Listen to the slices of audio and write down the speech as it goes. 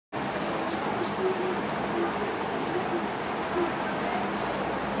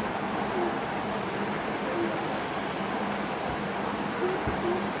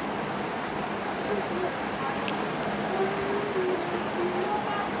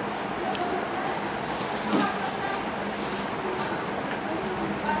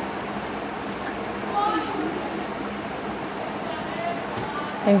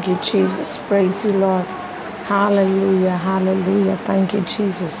Thank you, Jesus. Praise you, Lord. Hallelujah. Hallelujah. Thank you,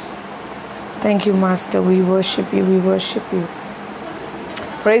 Jesus. Thank you, Master. We worship you. We worship you.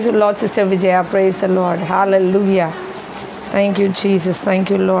 Praise the Lord, Sister Vijaya. Praise the Lord. Hallelujah. Thank you, Jesus. Thank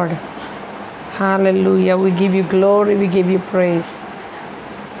you, Lord. Hallelujah. We give you glory. We give you praise.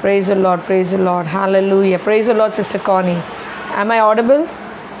 Praise the Lord. Praise the Lord. Hallelujah. Praise the Lord, Sister Connie. Am I audible?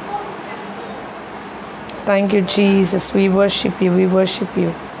 Thank you, Jesus. We worship you. We worship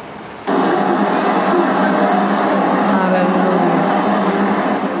you.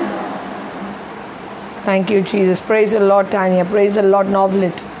 Thank you, Jesus. Praise the Lord, Tanya. Praise the Lord,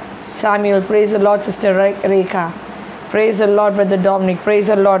 Novlit. Samuel. Praise the Lord, Sister Rekha. Praise the Lord, Brother Dominic. Praise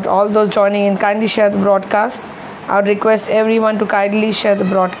the Lord. All those joining in, kindly share the broadcast. I would request everyone to kindly share the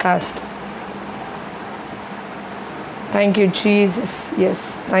broadcast. Thank you, Jesus.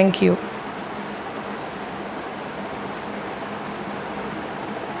 Yes, thank you.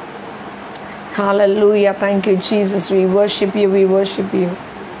 Hallelujah. Thank you, Jesus. We worship you. We worship you.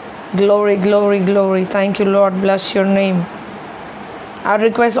 Glory, glory, glory. Thank you, Lord. Bless your name. I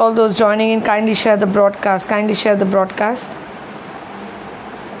request all those joining in, kindly share the broadcast. Kindly share the broadcast.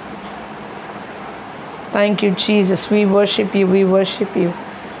 Thank you, Jesus. We worship you. We worship you.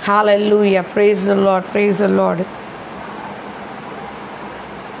 Hallelujah. Praise the Lord. Praise the Lord.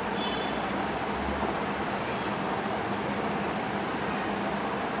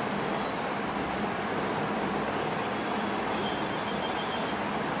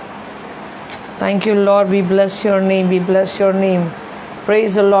 Thank you, Lord. We bless your name. We bless your name.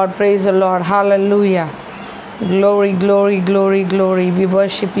 Praise the Lord. Praise the Lord. Hallelujah. Glory, glory, glory, glory. We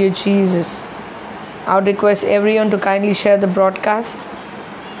worship you, Jesus. I would request everyone to kindly share the broadcast.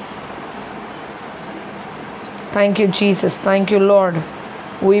 Thank you, Jesus. Thank you, Lord.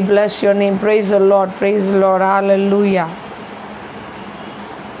 We bless your name. Praise the Lord. Praise the Lord. Hallelujah.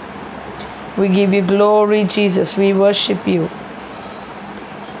 We give you glory, Jesus. We worship you.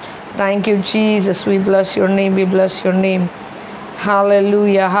 Thank you, Jesus. We bless your name. We bless your name.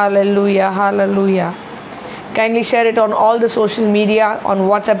 Hallelujah. Hallelujah. Hallelujah. Kindly share it on all the social media, on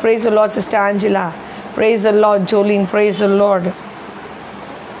WhatsApp. Praise the Lord, Sister Angela. Praise the Lord, Jolene. Praise the Lord.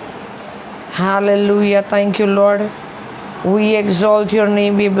 Hallelujah. Thank you, Lord. We exalt your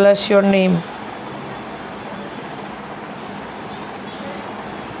name. We bless your name.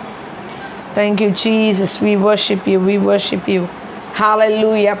 Thank you, Jesus. We worship you. We worship you.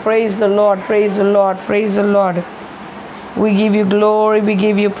 Hallelujah. Praise the Lord. Praise the Lord. Praise the Lord. We give you glory. We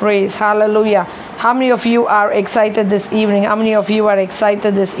give you praise. Hallelujah. How many of you are excited this evening? How many of you are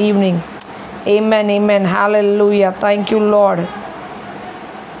excited this evening? Amen. Amen. Hallelujah. Thank you, Lord.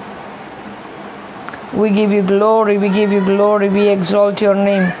 We give you glory. We give you glory. We exalt your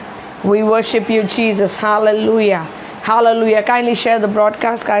name. We worship you, Jesus. Hallelujah. Hallelujah. Kindly share the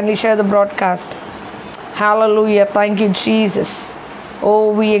broadcast. Kindly share the broadcast. Hallelujah. Thank you, Jesus.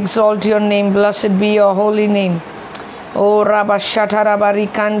 Oh, we exalt your name. Blessed be your holy name. Oh, Rabba Shatarabari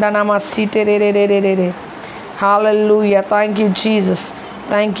Kandanama Site. Hallelujah. Thank you, Jesus.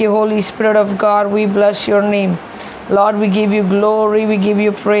 Thank you, Holy Spirit of God. We bless your name. Lord, we give you glory. We give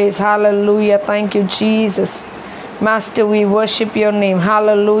you praise. Hallelujah. Thank you, Jesus. Master, we worship your name.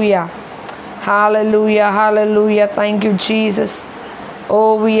 Hallelujah. Hallelujah. Hallelujah. Thank you, Jesus.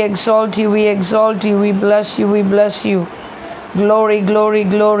 Oh, we exalt you. We exalt you. We bless you. We bless you. Glory, glory,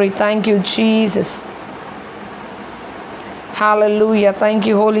 glory. Thank you, Jesus. Hallelujah. Thank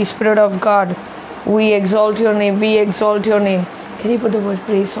you, Holy Spirit of God. We exalt your name. We exalt your name. Can you put the word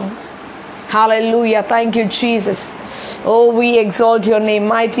praise songs? Hallelujah. Thank you, Jesus. Oh, we exalt your name,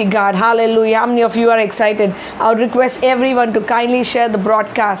 mighty God. Hallelujah. How many of you are excited? I would request everyone to kindly share the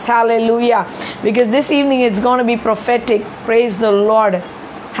broadcast. Hallelujah. Because this evening it's going to be prophetic. Praise the Lord.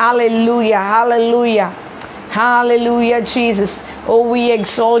 Hallelujah. Hallelujah. Hallelujah, Jesus. Oh, we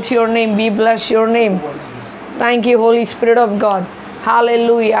exalt your name. We bless your name. Thank you, Holy Spirit of God.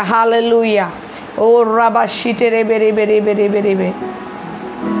 Hallelujah. Hallelujah. Oh, Rabba Shite Rebe Rebe Rebe Rebe Rebe.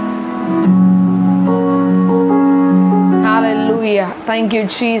 Hallelujah. Thank you,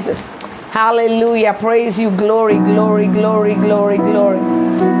 Jesus. Hallelujah. Praise you. Glory, glory, glory, glory, glory.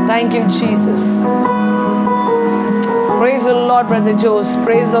 Thank you, Jesus. Praise the Lord, Brother Jose.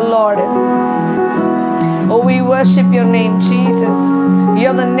 Praise the Lord. Oh, we worship your name, Jesus.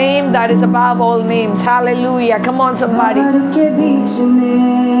 You're the name that is above all names. Hallelujah. Come on, somebody.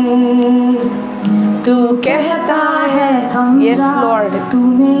 Yes, Lord.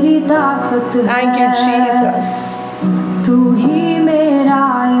 Thank you, Jesus.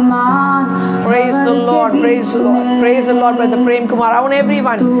 Praise the Lord. Praise Yes, Lord. Praise the Lord, Brother Prem Kumar. I want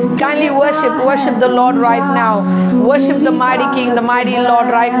everyone, kindly worship the Lord right now. Worship the mighty King, the mighty Lord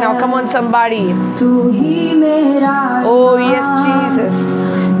right now. Come on, somebody. Oh, yes, Jesus.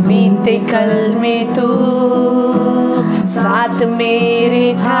 बीते कल में तू साथ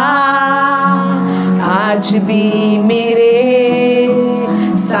मेरे था, आज भी मेरे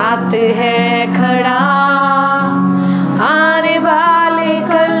साथ है खड़ा, आने वाले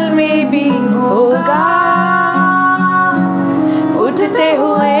कल में भी होगा उठते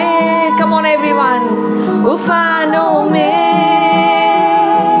हुए. Come on everyone, उफानों में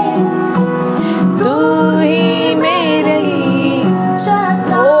तू ही मेरी.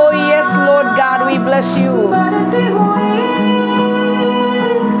 Oh yes Lord God, we bless you.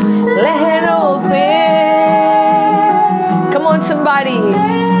 लहरों पे. Come on somebody.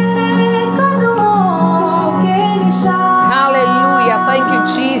 Hallelujah, thank you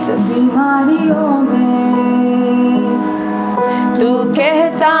Jesus. तू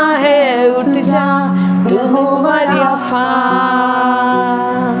कहता है उठ जा, तू हो वफा,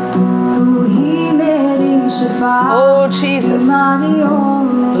 तू ही मेरी शिफा. Oh Jesus,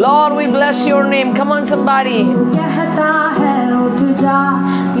 Lord we bless your name. Come on somebody. तू कहता है उठ जा,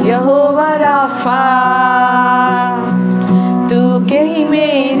 यहोवा राफा, तू के ही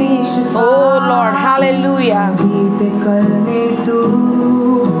मेरी शिफा. Oh Lord, hallelujah. बीते कल में तू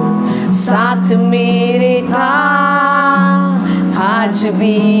साथ मेरे था, आज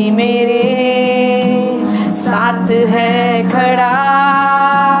भी मेरे साथ है खड़ा,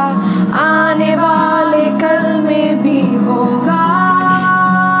 आने वाले कल में भी होगा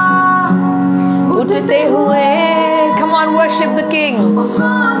उठते हुए. Come on, worship the King.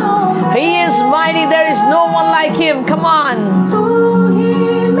 He is mighty, there is no one like him. Come on.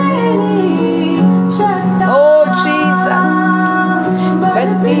 Oh Jesus,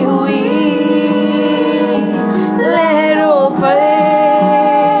 बहती हुई लहरों पर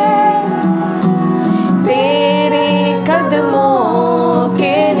तेरे कदमों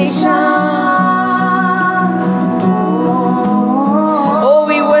के निशान. Oh,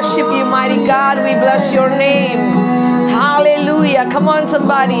 we worship you, mighty God. We bless your name. Hallelujah. Come on,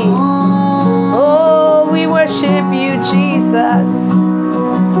 somebody. Oh, we worship you, Jesus.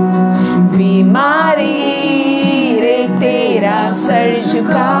 बीमारी रे तेरा सर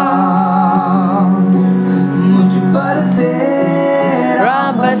झुका, मुझ पर तेरा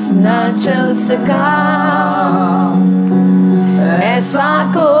बस न चल सका, ऐसा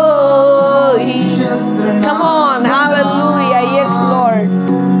कोई. Come on, hallelujah, yes Lord.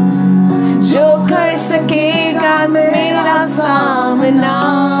 जो कर सकेगा मेरा सामना,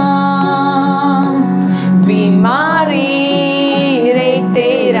 बीमारी रे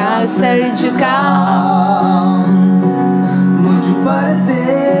तेरा सर झुका, मुझ पर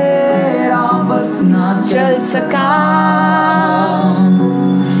तेरा बस ना चल सका,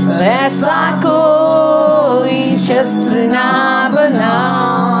 ऐसा कोई शस्त्र ना बना,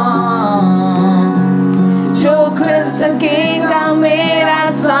 जो कर सकेगा मेरा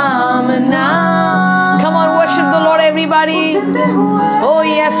सामना. Come on, worship the Lord everybody. Oh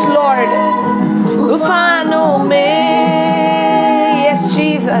yes Lord. तूफानों में. Yes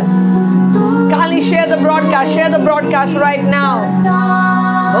Jesus. Kindly share the broadcast right now.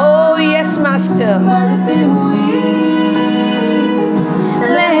 Oh yes Master.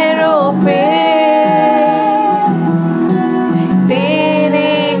 लहरों पे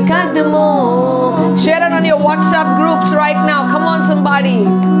तेरे कदमों. Share it on your WhatsApp groups right now. Come on somebody.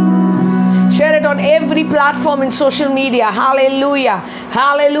 Share it on every platform in social media. Hallelujah.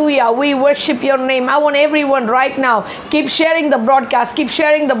 Hallelujah. We worship your name. I want everyone right now, keep sharing the broadcast. Keep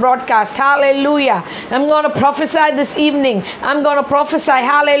sharing the broadcast. Hallelujah. I'm going to prophesy this evening. I'm going to prophesy.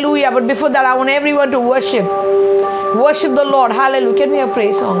 Hallelujah. But before that, I want everyone to worship. Worship the Lord. Hallelujah. Can we have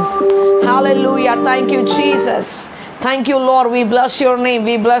praise songs? Hallelujah. Thank you, Jesus. Thank you, Lord. We bless your name.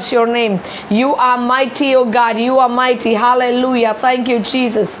 We bless your name. You are mighty, oh God. You are mighty. Hallelujah. Thank you,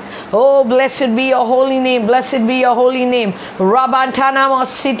 Jesus. Oh, blessed be your holy name. Blessed be your holy name. I'm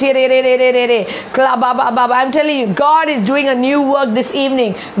telling you, God is doing a new work this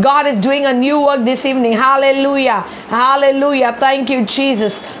evening. God is doing a new work this evening. Hallelujah. Hallelujah. Thank you,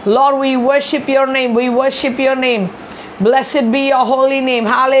 Jesus. Lord, we worship your name. We worship your name. Blessed be your holy name.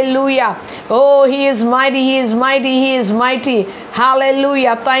 Hallelujah. Oh, he is mighty. He is mighty. He is mighty.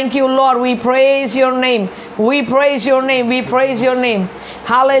 Hallelujah. Thank you, Lord. We praise your name. We praise your name. We praise your name.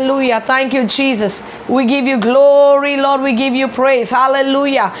 Hallelujah. Thank you, Jesus. We give you glory, Lord. We give you praise.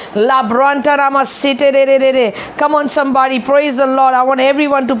 Hallelujah. Come on, somebody. Praise the Lord. I want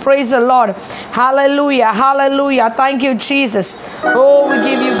everyone to praise the Lord. Hallelujah. Hallelujah. Thank you, Jesus. Oh, we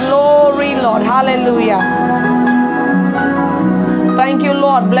give you glory, Lord. Hallelujah. Thank you,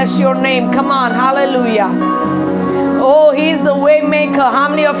 Lord. Bless your name. Come on. Hallelujah. Oh, He's the way maker. How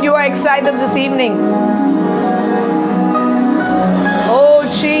many of you are excited this evening? Oh,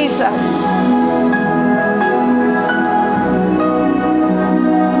 Jesus.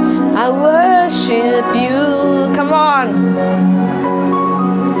 I worship you. Come on.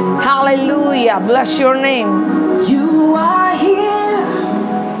 Hallelujah. Bless your name. You are here,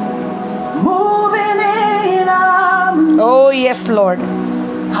 moving in our midst. Oh, yes, Lord.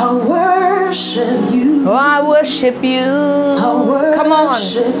 I worship you. Oh, I worship you. Come on.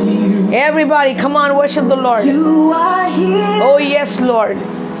 You. Everybody, come on, worship the Lord. You are here. Oh, yes, Lord.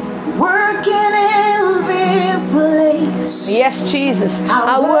 Working in this place. Yes, Jesus.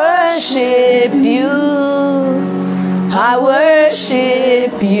 I worship you. I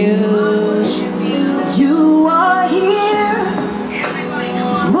worship you. You are here,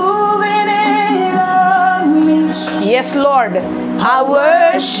 moving in our midst. Yes, Lord. I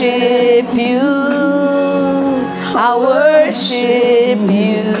worship you. I worship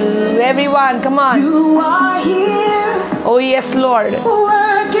you. Everyone, come on. You are here. Oh, yes, Lord.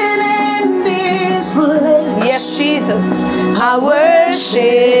 Working in this place. Yes, Jesus. I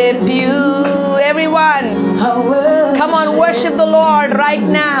worship you. Everyone, come on, worship the Lord right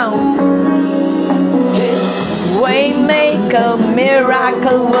now. Waymaker,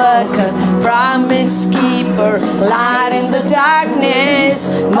 miracle worker, promise keeper, light in the darkness.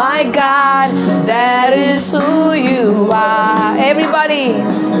 My God, that is who you are. Everybody.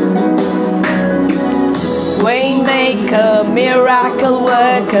 Waymaker, miracle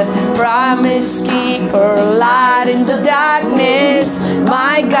worker, promise keeper, light in the darkness.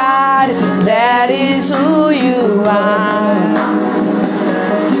 My God, that is who you are.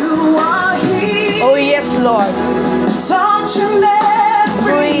 Oh, yes, Lord. Touching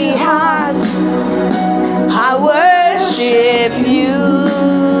every heart. I worship you.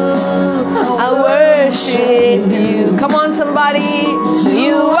 I worship you. Come on, somebody.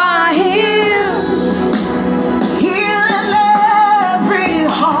 You are here. Healing every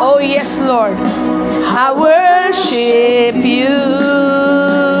heart. Oh, yes, Lord. I worship you.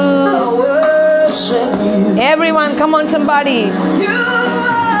 I worship you. Everyone, come on, somebody.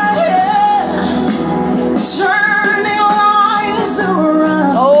 Turning lives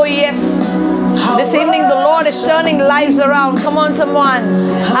around. Oh, yes. This evening the Lord is turning lives around. Come on, someone.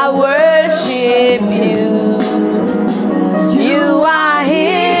 I worship you. You are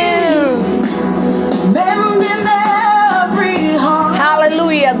here. Mending every heart.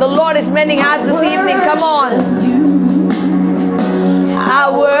 Hallelujah. The Lord is mending hearts this evening. Come on. I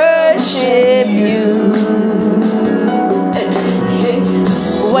worship you.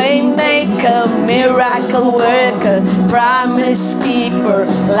 Waymaker, miracle worker, promise keeper,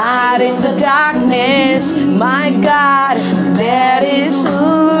 light in the darkness. My God, that is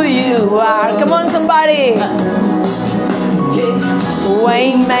who you are. Come on, somebody.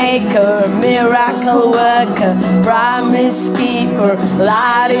 Waymaker, miracle worker, promise keeper,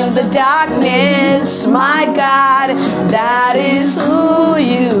 light in the darkness. My God, that is who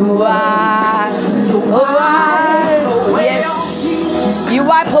you are. Oh, yes. You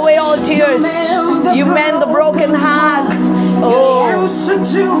wipe away all tears. You mend the broken heart. Oh,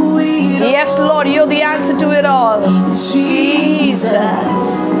 yes, Lord, you're the answer to it all. Jesus.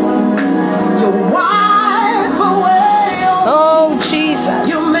 You wipe away all Jesus.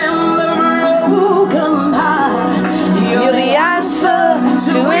 You mend the broken heart. You're the answer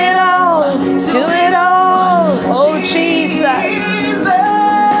to it all. To it all. Oh, Jesus.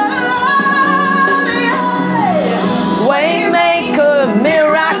 Waymaker,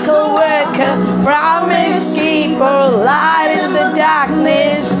 miracle worker, promise keeper, light in the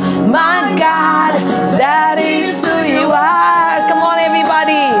darkness. My God, that is who you are. Come on,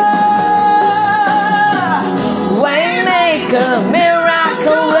 everybody. Waymaker,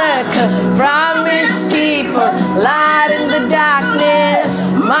 miracle worker, promise keeper, light in the darkness.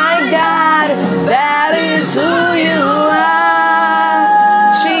 My God, that is who you are.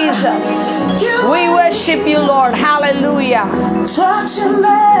 Jesus. We worship you, Lord. Hallelujah. Touching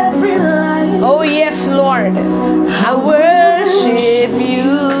every life. Oh, yes, Lord. I worship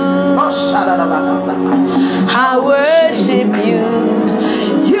you. I worship you.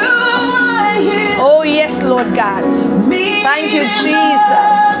 You are here. Oh, yes, Lord God. Thank you,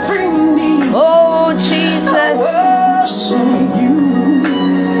 Jesus. Oh, Jesus.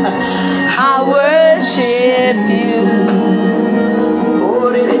 I worship you.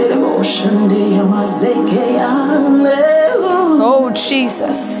 Oh,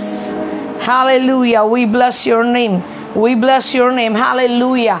 Jesus. Hallelujah. We bless your name. We bless your name.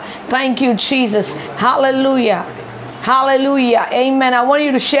 Hallelujah. Thank you, Jesus. Hallelujah. Hallelujah. Amen. I want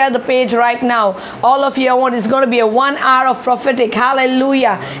you to share the page right now. All of you, it's going to be a 1 hour of prophetic.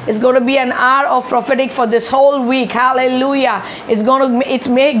 Hallelujah. It's going to be an hour of prophetic for this whole week. Hallelujah. It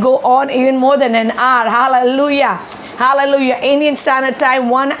may go on even more than an hour. Hallelujah. Hallelujah. Indian Standard Time,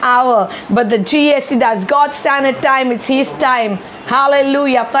 1 hour. But the GST, that's God's Standard Time. It's His time.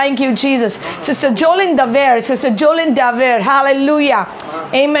 Hallelujah. Thank you, Jesus. Sister Jolene Daver. Hallelujah.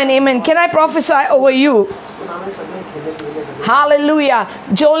 Amen. Amen. Can I prophesy over you? Hallelujah.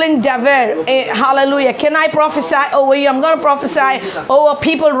 Jolene Daver. Hallelujah. Can I prophesy over you? I'm going to prophesy over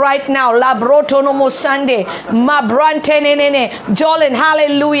people right now. Labrotonomo Sunday. Mabrante nene. Jolene,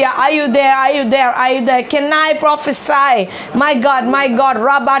 hallelujah. Are you there? Are you there? Are you there? Can I prophesy? My God, my God.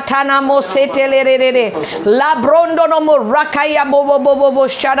 Rabatana mo setelerere. Labrondonomo rakaya bobo bobo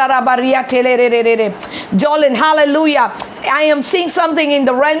shadarabaria telerere. Jolene, hallelujah. I am seeing something in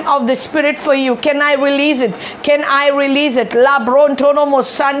the realm of the spirit for you. Can I release it? Can I release it? Labrontonomo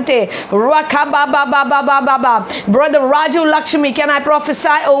Sante. Rakababababababa. Brother Raju Lakshmi, can I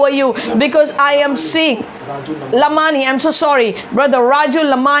prophesy over you? Because I am seeing Lamani, I'm so sorry. Brother Raju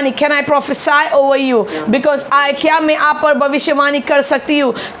Lamani, can I prophesy over you? Because क्या मैं आप पर भविष्यवाणी कर सकती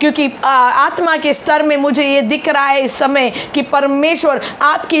हूँ? क्योंकि आत्मा के स्तर में मुझे ये दिख रहा है इस समय कि परमेश्वर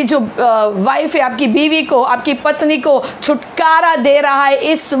आपकी जो वाइफ है, आपकी बीवी को, आपकी पत्नी को छुटकारा दे रहा है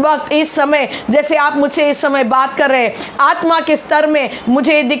इस वक्त, इस समय, जैसे आप मुझसे इस समय बात कर रहे हैं। आत्मा के स्तर में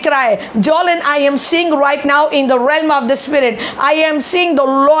मुझे ये दिख रहा है। Jolene, I am seeing right now in the realm of the spirit. I am seeing the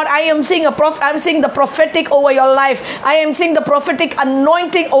Lord. I am seeing I'm seeing the prophetic over your life. I am seeing the prophetic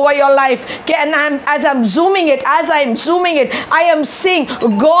anointing over your life. And as I'm zooming it, I am seeing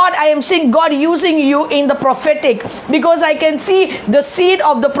God using you in the prophetic, because I can see the seed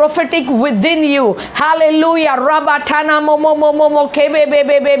of the prophetic within you. Hallelujah. Rabatana momo kebe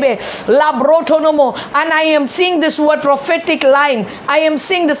bebe labrotonomo. And I am seeing this word prophetic line. I am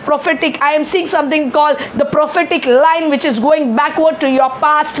seeing something called the prophetic line, which is going backward to your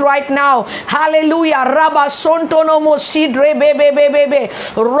past right now. Hallelujah. Sontonomo sidre bebe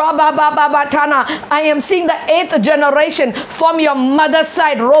rabababatana. I am seeing the 8th generation from your mother's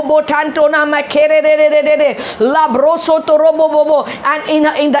side. Robotantona makerere labrosoto robobobo. And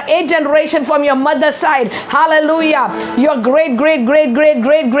in the 8th generation from your mother's side. Hallelujah. Your great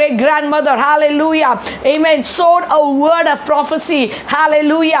grandmother. Hallelujah. Amen. Sowed a word of prophecy.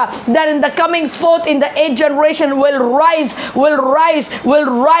 Hallelujah. That in the coming forth in the 8th generation will rise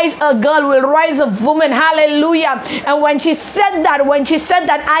a girl, will rise a woman. Hallelujah. And when she said that,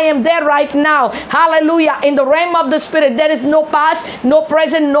 I am there right now. Hallelujah. In the realm of the spirit, there is no past, no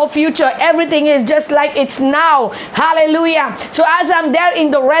present, no future. Everything is just like it's now. Hallelujah. So as I'm there in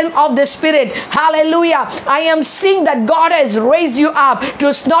the realm of the spirit, hallelujah, I am seeing that God has raised you up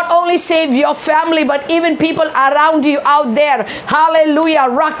to not only save your family, but even people around you out there. Hallelujah.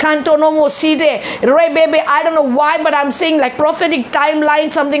 Rakantonomo side rebebe. I don't know why, but I'm seeing like prophetic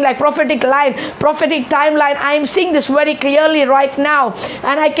timeline, something like prophetic timeline. I am seeing this very clearly right now,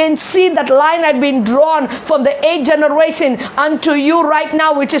 and I can see that line had been drawn from the 8th generation unto you right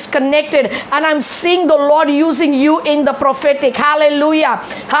now, which is connected, and I'm seeing the Lord using you in the prophetic. Hallelujah.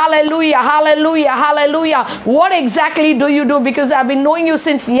 Hallelujah. Hallelujah. Hallelujah. What exactly do you do? Because I've been knowing you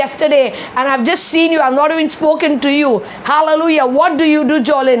since yesterday, and I've just seen you. I've not even spoken to you. Hallelujah. What do you do,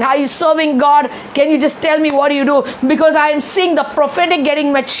 Jolene? Are you serving God? Can you just tell me what do you do? Because I am seeing the prophetic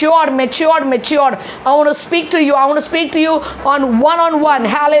getting matured. I want to speak to you. On one-on-one.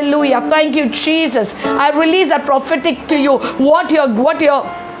 Hallelujah. Thank you, Jesus. I release that prophetic to you. What your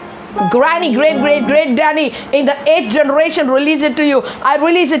granny, great granny in the 8th generation release it to you. I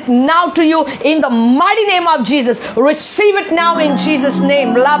release it now to you in the mighty name of Jesus. Receive it now in Jesus'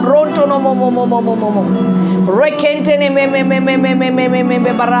 name.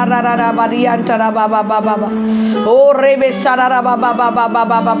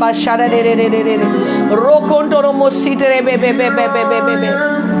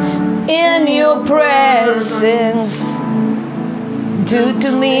 In your presence, do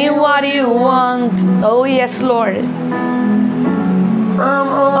to me what you want. Oh yes, Lord. I'm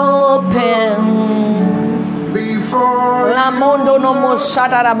open before you.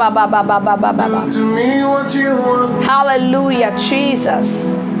 Do to me what you want. Hallelujah,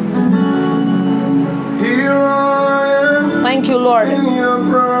 Jesus. Here I am. Thank you, Lord. In your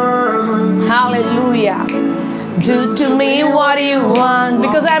presence. Hallelujah. Do to me what you want.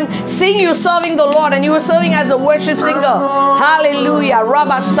 Because I'm seeing you serving the Lord, and you were serving as a worship singer. Hallelujah.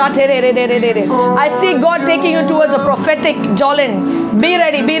 I see God taking you towards a prophetic, Jolene. Be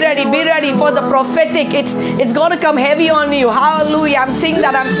ready for the prophetic. It's going to come heavy on you. Hallelujah. I'm seeing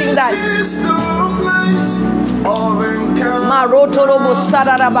that.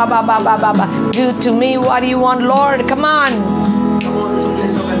 Do to me what you want, Lord. Come on.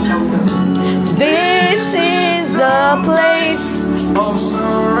 This is the place of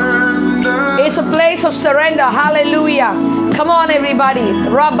surrender. It's a place of surrender. Hallelujah. Come on, everybody.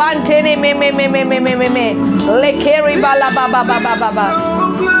 Rabantene me me me me me me me me. Lekeri bala ba ba ba ba ba ba.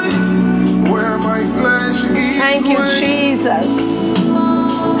 Thank you, Jesus.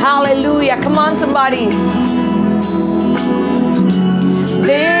 Hallelujah. Come on, somebody.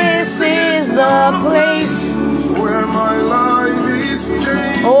 This is the place where my life is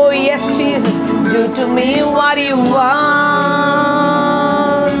changed. Oh yes, Jesus. Do to me what you want.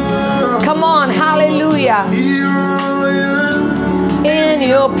 Come on, hallelujah. In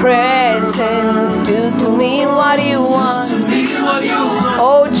your presence, do to me what you want.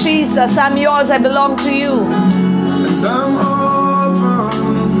 Oh Jesus, I'm yours, I belong to you.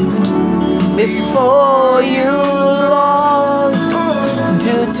 Before you, Lord,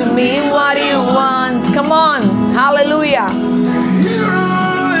 do to me what you want. Come on, hallelujah.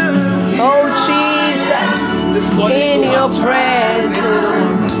 Oh Jesus, in your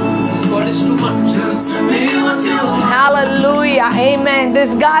presence. Hallelujah, amen.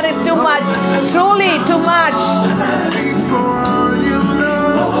 This God is too much, truly too much.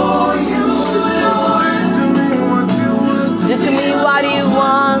 Do to me what you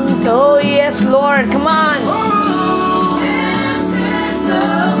want. Oh yes, Lord, come on.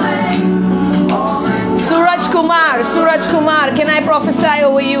 Suraj Kumar, can I prophesy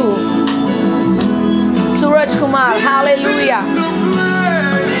over you? Suraj Kumar, hallelujah.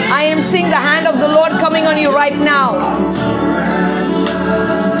 I am seeing the hand of the Lord coming on you right now.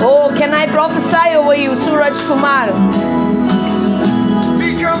 Oh, can I prophesy over you, Suraj Kumar?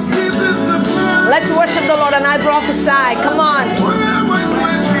 Let's worship the Lord and I prophesy. Come on.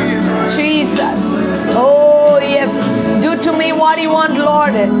 Jesus. Oh, yes. Do to me what you want,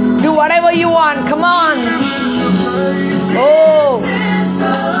 Lord. Do whatever you want. Come on. Oh.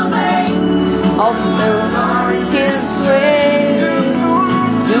 Of the His way.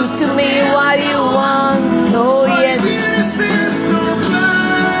 Do to me what you want. Oh, yes.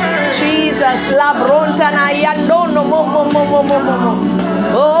 Jesus.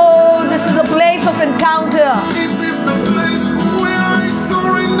 Oh, this is a place of encounter.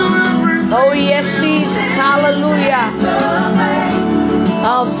 Oh, yes, Jesus. Hallelujah.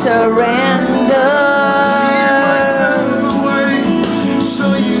 I'll surrender.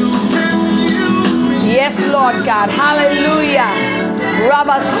 Yes, Lord God. Hallelujah.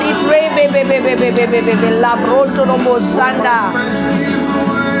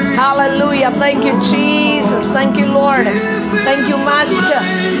 Hallelujah. Thank you, Jesus. Thank you, Lord. Thank you, Master.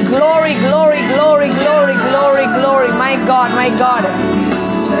 Glory, glory, glory, glory, glory, glory. My God, my God.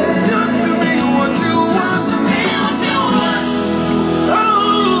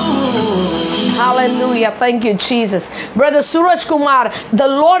 Hallelujah. Thank you, Jesus. Brother Suraj Kumar, the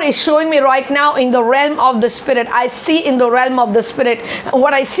Lord is showing me right now in the realm of the Spirit. I see in the realm of the Spirit.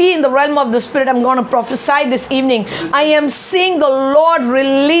 What I see in the realm of the Spirit, I'm going to prophesy this evening. I am seeing the Lord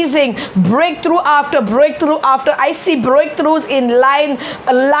releasing breakthrough after breakthrough after. I see breakthroughs in line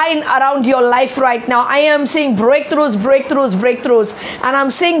around your life right now. I am seeing breakthroughs. And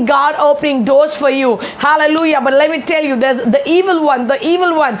I'm seeing God opening doors for you. Hallelujah. But let me tell you, there's the evil one. The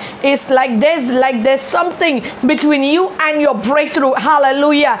evil one is like there's something between you and your breakthrough.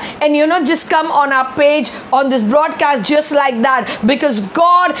 Hallelujah. And you not just come on our page on this broadcast just like that, because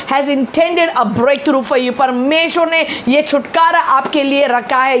God has intended a breakthrough for you. परमेश्वर ने ये छुटकारा आपके लिए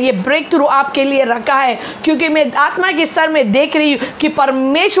रखा है, ये breakthrough आपके लिए रखा है, क्योंकि मैं आत्मा के स्तर में देख रही हूँ कि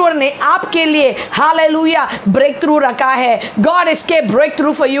परमेश्वर ने आपके लिए हालेलुया breakthrough रखा है. God has kept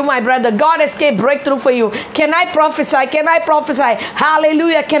breakthrough for you, my brother. God has kept breakthrough for you. Can I prophesy? Can I prophesy?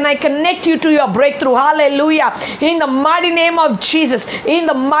 Hallelujah. Can I connect you to your breakthrough? Hallelujah. In the mighty name of Jesus. In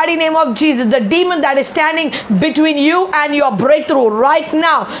the mighty name of Jesus. The demon that is standing between you and your breakthrough right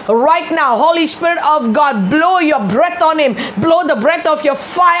now. Holy Spirit of God, blow your breath on him. Blow the breath of your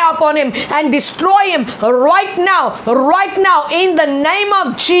fire upon him and destroy him right now. In the name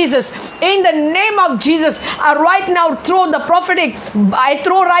of Jesus. In the name of Jesus. Right now throw the prophetic. I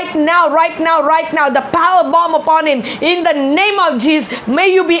throw right now the power bomb upon him. In the name of Jesus. May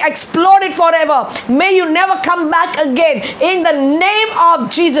you be exploded forever. May you never come back again. In the name of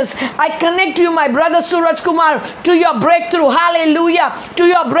Jesus. I connect you, my brother Suraj Kumar, to your breakthrough. Hallelujah. To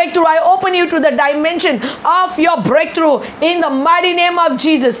your breakthrough. I open you to the dimension of your breakthrough. In the mighty name of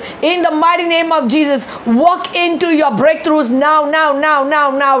Jesus. In the mighty name of Jesus. Walk into your breakthroughs now.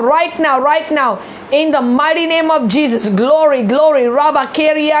 Right now. right now. In the mighty name of Jesus. Glory, glory. Rabba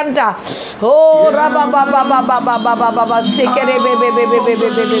Kerianta. Oh, Rabba Baba Baba Baba Baba Sekere Bebe.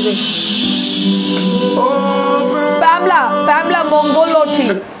 Pamela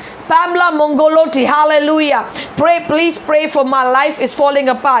Mongoloti. Pamela Mongoloti, hallelujah. Pray, please pray for my life is falling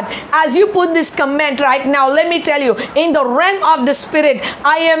apart. As you put this comment right now, let me tell you, in the realm of the spirit,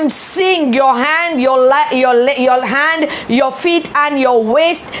 I am seeing your hand, your hand, your feet and your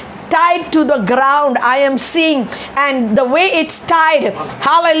waist tied to the ground. I am seeing, and the way it's tied,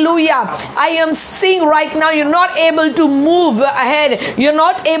 hallelujah, I am seeing right now you're not able to move ahead. You're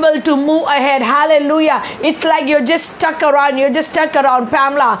not able to move ahead. Hallelujah. It's like you're just stuck around. You're just stuck around,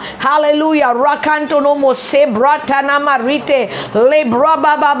 Pamela. Hallelujah. Rakantonomo sebratana rite lebra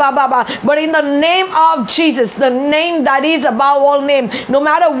baba baba. But in the name of Jesus, the name that is above all name, no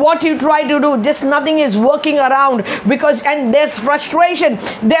matter what you try to do, just nothing is working around, because and there's frustration.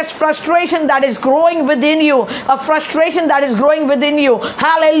 There's frustration that is growing within you, a frustration that is growing within you.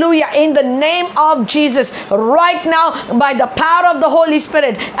 Hallelujah. In the name of Jesus, right now, by the power of the Holy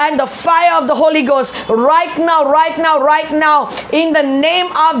Spirit and the fire of the Holy Ghost, right now, in the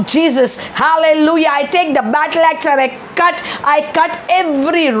name of Jesus, hallelujah, I take the battle axe and I cut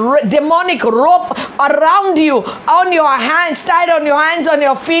every demonic rope around you, on your hands, tied on your hands, on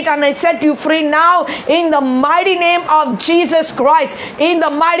your feet, and I set you free now in the mighty name of Jesus Christ. In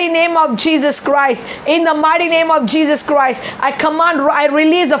the mighty name of Jesus Christ. In the mighty name of Jesus Christ. I command, I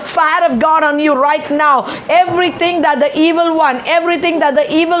release the fire of God on you right now. Everything that the evil one is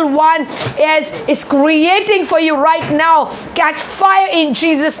creating for you right now, catch fire in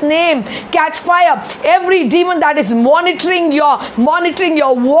Jesus' name. Catch fire. Every demon that is monitoring your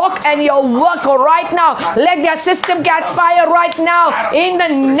walk and your work right now, let their system catch fire right now in the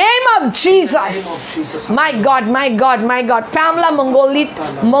name of Jesus. My God. Pamela Mongoloti.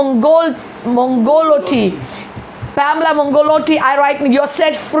 Pamela Mongoloti, you're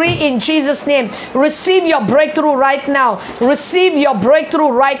set free in Jesus' name. Receive your breakthrough right now. Receive your breakthrough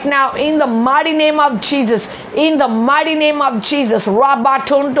right now in the mighty name of Jesus. In the mighty name of Jesus.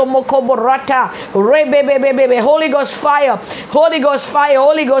 Rabatonto mokoborata. Rebebebebebe. Holy Ghost fire. Holy Ghost fire.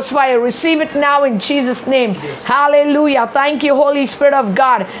 Holy Ghost fire. Receive it now in Jesus' name. Yes. Hallelujah. Thank you, Holy Spirit of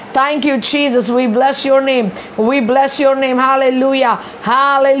God. Thank you, Jesus. We bless your name. We bless your name. Hallelujah.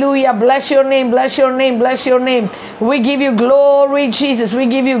 Hallelujah. Bless your name. Bless your name. Bless your name. We give you glory, Jesus. We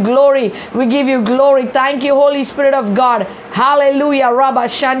give you glory. We give you glory. Thank you, Holy Spirit of God. Hallelujah. Rabba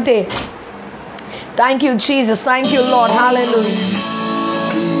Shante. Thank you, Jesus. Thank you, Lord. Hallelujah.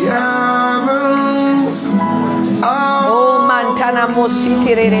 Oh, Mantana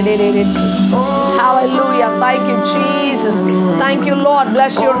Mositi. Hallelujah. Thank you, Jesus. Thank you, Lord.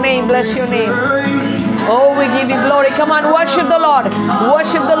 Bless your name. Bless your name. Oh, we give you glory. Come on, worship the Lord.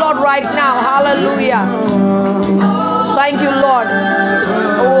 Worship the Lord right now. Hallelujah. Thank you, Lord.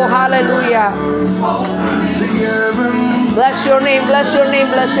 Oh, hallelujah. Bless your name, bless your name,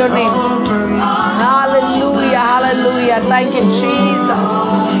 bless your name. Hallelujah, hallelujah. Thank you, Jesus.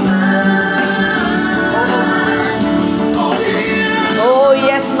 Oh,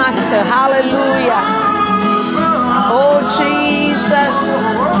 yes, Master. Hallelujah. Oh, Jesus.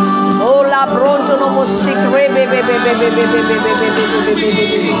 Oh, la pronto no music.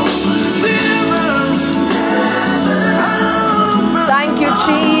 Thank you,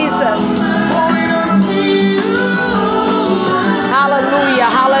 Jesus. Hallelujah,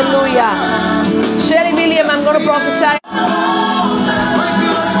 hallelujah. Sherry William, I'm going to prophesy.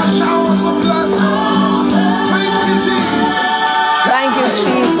 Thank you,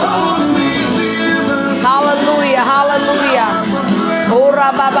 Jesus. Hallelujah, hallelujah. Oh,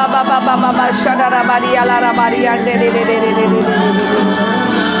 Rabba Baba Baba Baba Shadara Baria La Baria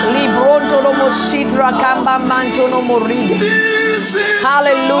Libronto no Mositra Kamba Manto no Moride.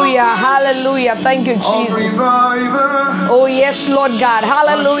 Hallelujah, hallelujah. Thank you, Jesus. Oh, yes, Lord God.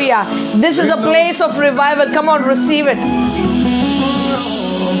 Hallelujah. This is a place of revival. Come on, receive it.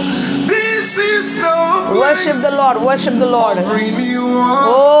 Worship the Lord. Worship the Lord.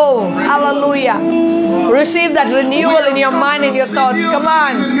 Oh, hallelujah. Receive that renewal in your mind and your thoughts. Come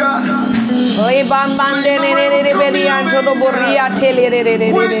on.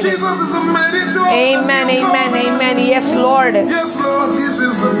 Amen, amen, amen. Yes, Lord. Yes, Lord, this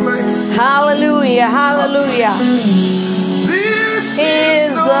is the place. Hallelujah, hallelujah. This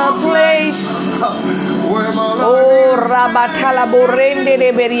is the place. Oh, Rabatala Borende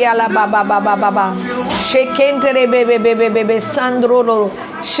de Beriala Baba Baba Baba. Shekente de Bebe Bebe Bebe Sandro.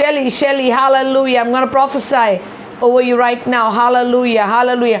 Shelly, hallelujah. I'm going to prophesy. over you right now. Hallelujah.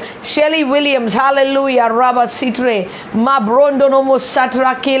 Hallelujah. Shelly Williams. Hallelujah. Rabba Sitre. Ma Brondonomo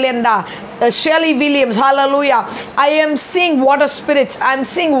Satra Kelenda. Shelly Williams, hallelujah. I am seeing water spirits. I'm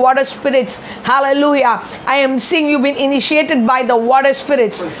seeing water spirits. Hallelujah. I am seeing you've been initiated by the water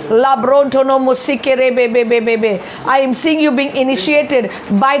spirits. I am seeing you being initiated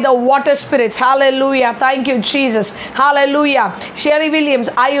by the water spirits. Hallelujah. Thank you, Jesus. Hallelujah. Shelly Williams,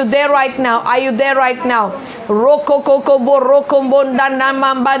 are you there right now? Are you there right now?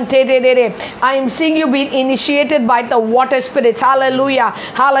 I am seeing you being initiated by the water spirits. Hallelujah.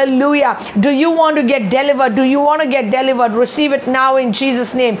 Hallelujah. Do you want to get delivered? Do you want to get delivered? Receive it now in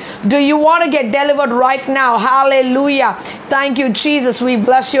Jesus' name. Do you want to get delivered right now? Hallelujah. Thank you, Jesus. We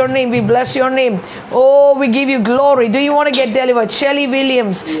bless your name. We bless your name. Oh, we give you glory. Do you want to get delivered? Shelly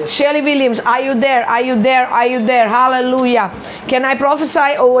Williams. Shelly Williams, are you there? Are you there? Are you there? Hallelujah. Can I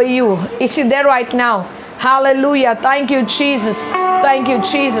prophesy over you? Is she there right now? Hallelujah. Thank you, Jesus. Thank you,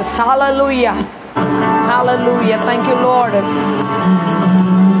 Jesus. Hallelujah. Hallelujah. Thank you, Lord.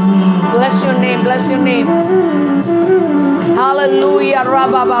 Bless your name. Bless your name. Hallelujah.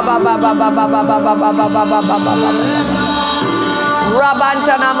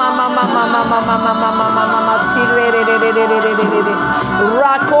 Rabantana mama mama mama mama mama mama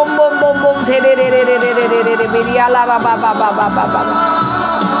rakombo bom bom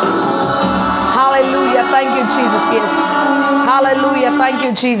hallelujah. Thank you, Jesus. Yes. Hallelujah. Thank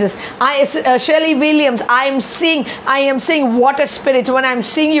you, Jesus. Shelly Williams, I am seeing water spirits. When I'm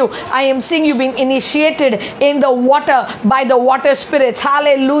seeing you, I am seeing you being initiated in the water by the water spirits.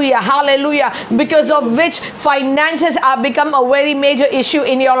 Hallelujah. Hallelujah. Because of which finances have become a very major issue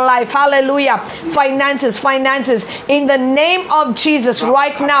in your life. Hallelujah. Finances. In the name of Jesus,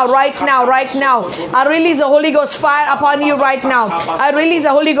 right now. I release the Holy Ghost fire upon you right now. I release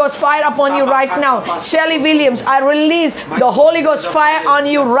the Holy Ghost fire upon you right now. Shelly Williams, I release the Holy Ghost fire on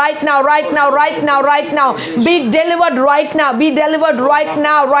you right now. Be delivered right now. Be delivered right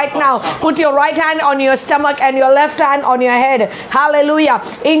now. Put your right hand on your stomach and your left hand on your head. Hallelujah.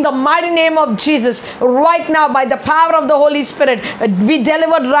 In the mighty name of Jesus, right now, by the power of the Holy Spirit, be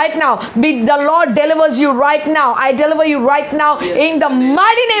delivered right now. The Lord delivers you right now. I deliver you right now in the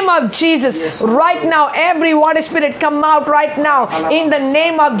mighty name of Jesus. Right now, every water spirit come out right now in the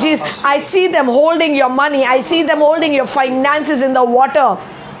name of Jesus. I see them holding your money. I see them holding your finances in the water.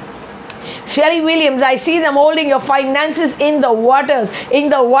 Shelly Williams, I see them holding your finances in the waters. I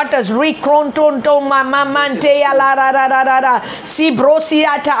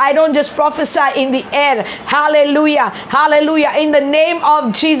don't just prophesy in the air. Hallelujah. Hallelujah. In the name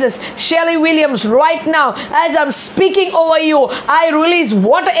of Jesus. Shelly Williams, right now, as I'm speaking over you, I release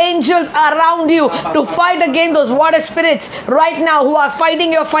water angels around you to fight against those water spirits right now who are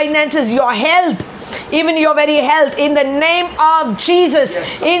fighting your finances, your health, even your very health. In the name of Jesus.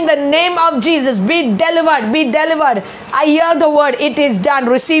 In the name of Jesus, be delivered. Be delivered. I hear the word, it is done.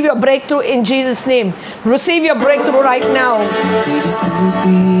 Receive your breakthrough in Jesus' name. Receive your breakthrough right now.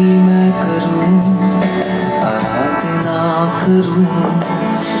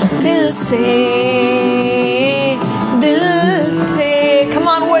 Come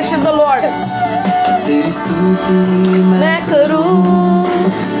on, worship the Lord. मैं करूं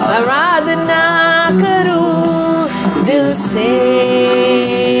आराधना करूं दिल से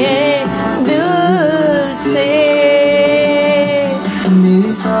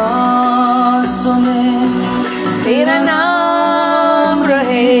मेरी सांसों में तेरा नाम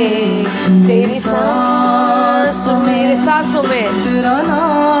रहे तेरी सांसों मेरे सांसों में तेरा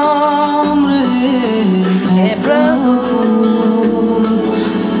नाम रहे है प्रभु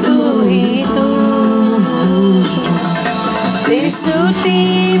स्तुति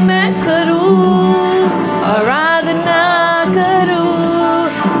मैं करूं आराधना करूं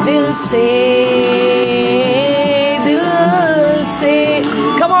दिल से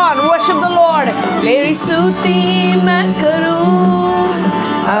come on, worship the Lord. तेरी स्तुति मैं करूं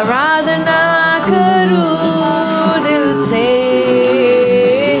आराधना करूं दिल से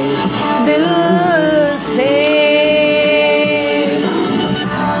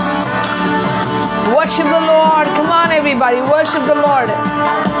worship the Lord. Come on, everybody, worship the Lord.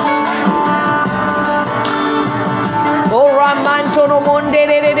 Oh, Ramantono Monde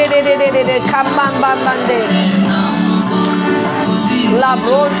de Kambambande La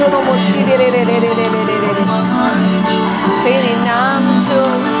Brontono Moshi de Peninamto.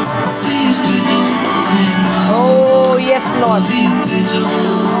 Oh, yes, Lord.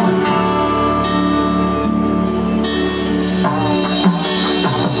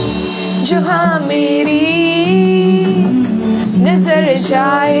 जहाँ मेरी नजर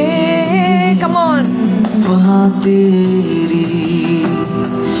जाए, come on, वहाँ तेरी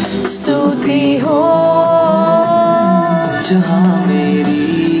स्तुति हो, जहाँ मेरी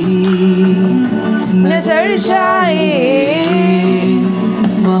नजर जाए,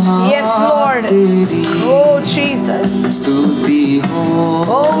 वहाँ yes Lord, तेरी oh Jesus, स्तुति हो,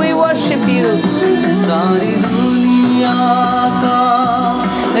 oh we worship you, सारी दुनिया का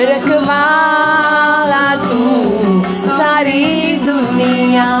रखवाला तू, सारी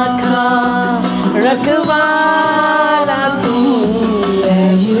दुनिया का रखवाला तू है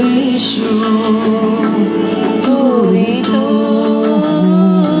यीशु, तू ही तू।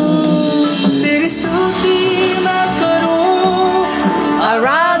 तेरी स्तुति मैं करूं,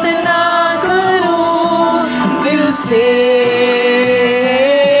 आराधना करूं दिल से,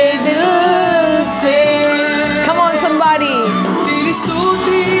 दिल से। Come on somebody, तेरी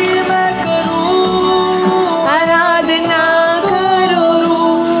स्तुति मैं करूं, आराधना करूं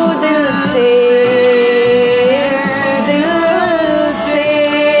दिल से, दिल से।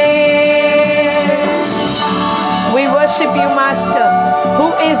 We worship you, Master. Who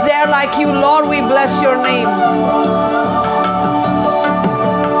is there like you, Lord? We bless your name.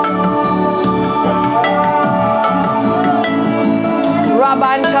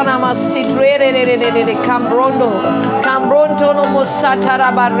 Rabantana masitrere cambrondo, cambronto no mosatara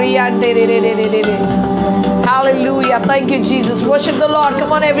barriante. Hallelujah. Thank you, Jesus. Worship the Lord.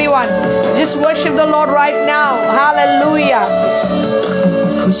 Come on, everyone. Just worship the Lord right now. Hallelujah.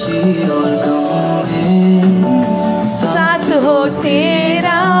 खुशी और गम में साथ हो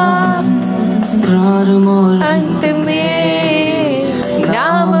तेरा, प्रारंभ और अंत में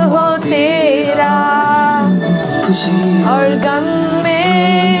नाम हो तेरा, खुशी और गम में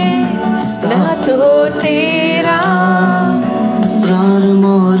साथ हो तेरा, प्रारंभ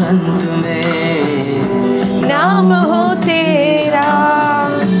और अंत में नाम हो तेरा।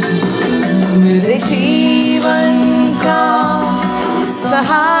 मेरे जीवन का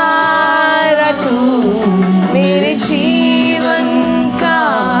सहारा तू, मेरे जीवन का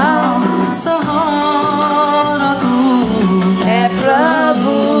सहारा तू है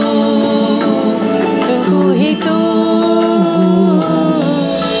प्रभु, तू ही तू।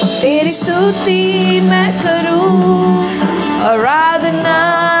 तेरी स्तुति मैं करूं, आराधना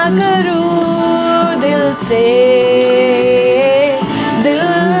करूं दिल से, दिल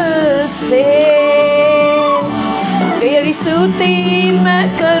से। तेरी स्तुति मैं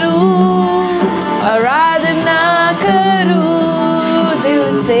करूं, आराधना करूं दिल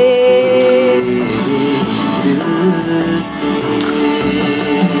से, दिल से।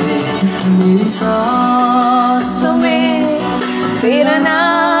 मेरी सांसों में तेरा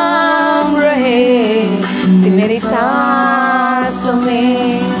नाम रहे, मेरी सांसों में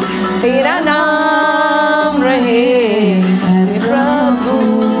तेरा नाम रहे, हे प्रभु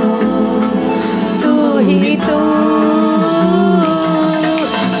तू ही तू।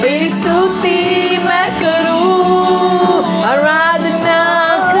 तेरी स्तुति मैं करूं, आराधना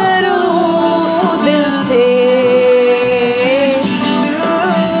करूं दिल से।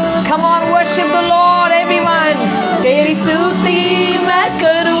 Come on, worship the Lord, everyone. तेरी स्तुति मैं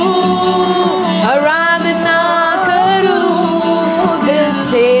करूं, आराधना करूं दिल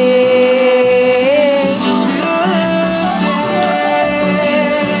से।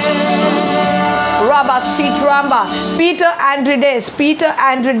 Rabba Sheet Ramba, Peter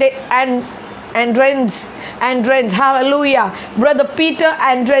Andrens, hallelujah. Brother Peter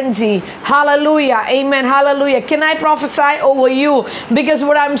Andrenzi, hallelujah, amen, hallelujah. Can I prophesy over you? Because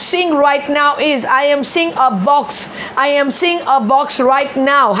what I'm seeing right now is I am seeing a box right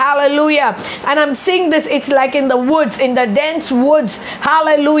now, hallelujah. And I'm seeing this, it's like in the woods, in the dense woods,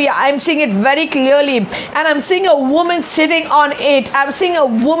 hallelujah. I'm seeing it very clearly, and I'm seeing a woman sitting on it. I'm seeing a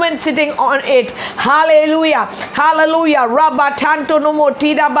woman sitting on it, hallelujah, hallelujah. Rabba tanto no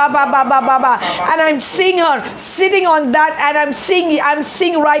motida baba baba baba, and I'm seeing her sitting on that, and I'm seeing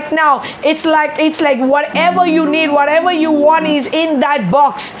right now, it's like whatever you need, whatever you want is in that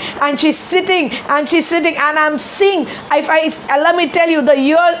box, and she's sitting, and I'm seeing, let me tell you the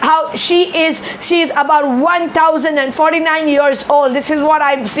year, how she is about 1049 years old. This is what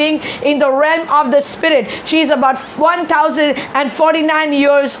I'm seeing in the realm of the spirit. She is about 1049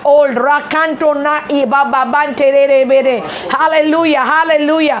 years old. Hallelujah,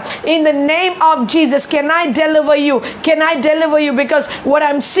 hallelujah. In the name of Jesus, can I I deliver you? Can I deliver you? Because what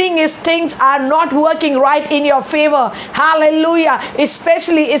I'm seeing is things are not working right in your favor. Hallelujah.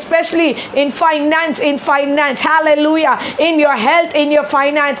 Especially in finance. Hallelujah. In your health, in your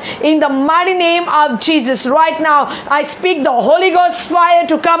finance. In the mighty name of Jesus. Right now, I speak the Holy Ghost fire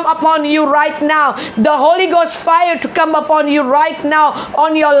to come upon you right now. The Holy Ghost fire to come upon you right now.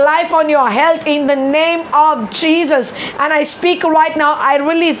 On your life, on your health, in the name of Jesus. And I speak right now. I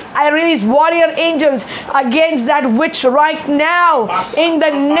release warrior angels against that witch right now. In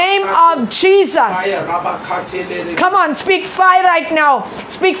the name of Jesus. Come on, speak fire right now.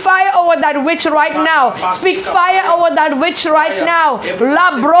 Speak fire over that witch right now. Speak fire over that witch right now.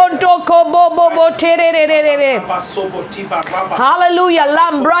 La bronto kobobo tererere. Hallelujah.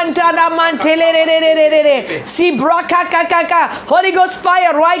 Lambranta ramantelere. Si braka kaka. Holy Ghost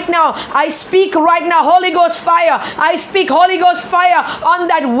fire right now. I speak right now. Holy Ghost fire. I speak Holy Ghost fire on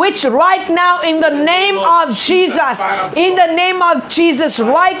that witch right now in the name of Jesus. In the name of Jesus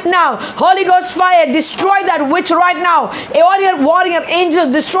right now. Holy Ghost fire, destroy that witch right now. Warrior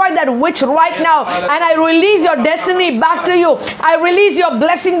angel, destroy that witch right now. And I release your destiny back to you. I release your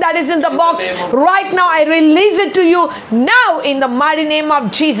blessing that is in the box right now. I release it to you now in the mighty name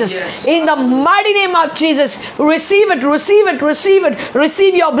of Jesus. In the mighty name of Jesus. Receive it, receive it, receive it.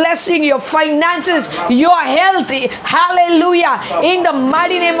 Receive your blessing, your finances, your health. Hallelujah. In the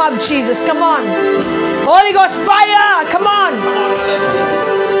mighty name of Jesus. Come on. Holy Ghost fire. Come on.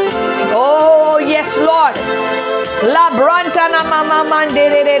 Oh, yes, Lord. La brantana mama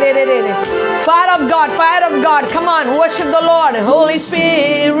mandere. Fire of God, fire of God. Come on, worship the Lord. Holy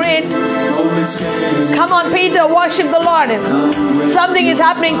Spirit. Come on, Peter, worship the Lord. Something is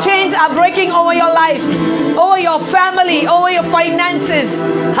happening. Chains are breaking over your life, over your family, over your finances.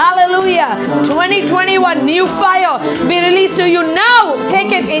 Hallelujah. 2021, new fire be released to you now.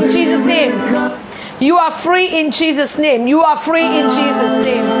 Take it in Jesus' name. You are free in Jesus' name. You are free in Jesus'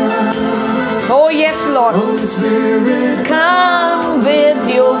 name. Oh, yes, Lord. Come with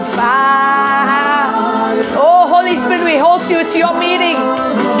your fire. Oh, Holy Spirit, we host you. It's your meeting.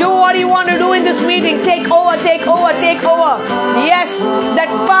 Do what you want to do in this meeting. Take over, take over, take over. Yes, that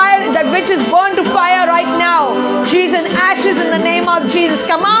fire, that which is burned to fire right now. She's in ashes in the name of Jesus.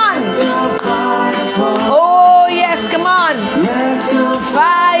 Come on. Oh, yes, come on.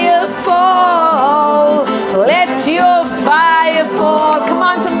 Fire fall. Let your fire fall. Come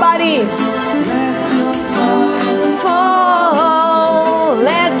on, somebody. Fall.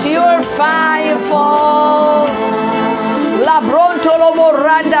 Let your fire fall. La bronto lo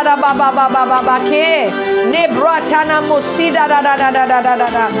borranda da ba ba ba ba ba ba ke ne bratana musida da da da da da da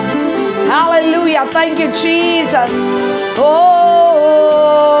da. Hallelujah. Thank you, Jesus.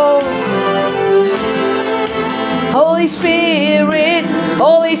 Oh, Holy Spirit,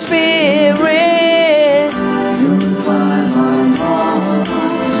 Holy Spirit,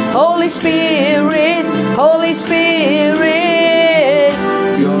 Holy Spirit, Holy Spirit.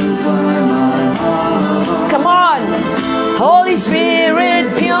 Come on. Holy Spirit,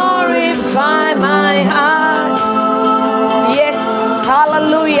 purify my heart. Yes,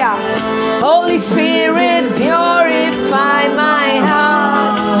 hallelujah. Holy Spirit, purify my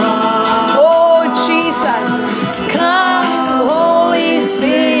heart. Oh, Jesus. Come, Holy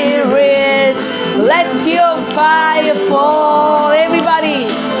Spirit. Let your fire fall. Everybody.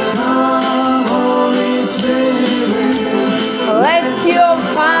 Come, Holy Spirit. Let your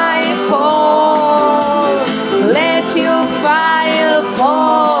fire fall. Let your fire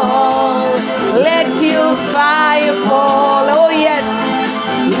fall. Let your fire fall. Oh, yes.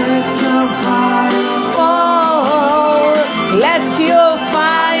 Let your fire fall. Let your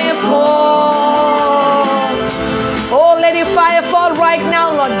fire fall. Oh, let your fire fall right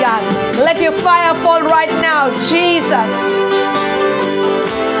now, Lord God. Let your fire fall right now, Jesus.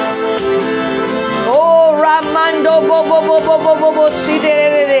 Oh, Ramando bo bo bo bo bo bo bo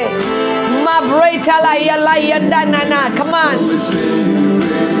sidere. Mabreta la yanda nana. Come on.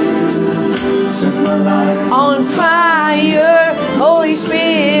 On fire, Holy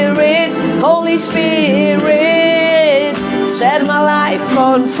Spirit, Holy Spirit, set my life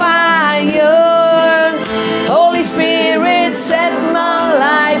on fire. Holy Spirit, set my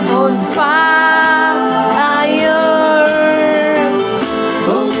life on fire.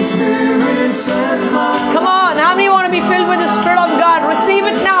 Holy Spirit, set my life. Come on, how many want to be filled with the Spirit of God? Receive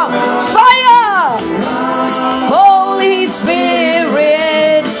it now. Fire! Holy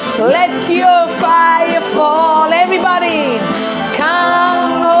Spirit, let your fire fall. Everybody,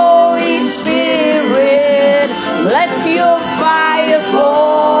 come, Holy Spirit, let your fire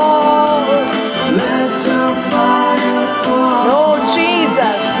fall.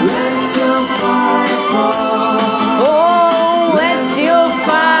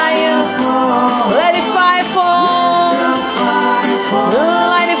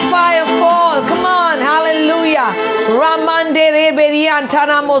 Ramande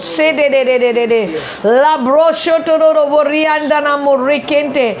reberiantana mosede de la brosho tororo boriandana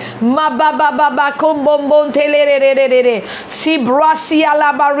morikente mababa kombombon telere si brasia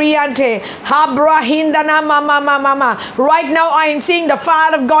la bariante habrahindana mama. Right now I am seeing the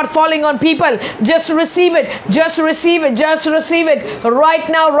fire of God falling on people. Just receive it. Just receive it. Just receive it. Right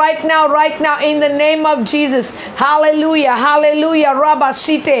now in the name of Jesus. Hallelujah. Hallelujah.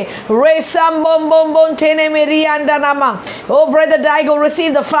 Rabasite. Resam bom bom bom tenemeri andanama. Oh, Brother Daigo,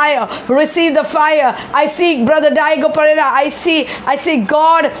 receive the fire. Receive the fire. I see Brother Daigo Pereira. I see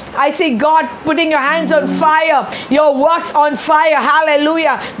God. I see God putting your hands on fire. Your works on fire.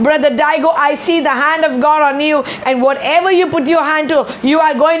 Hallelujah. Brother Daigo, I see the hand of God on you, and whatever you put your hand to, you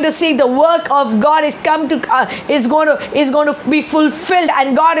are going to see the work of God is going to be fulfilled,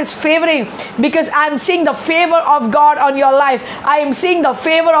 and God is favoring, because I'm seeing the favor of God on your life. I am seeing the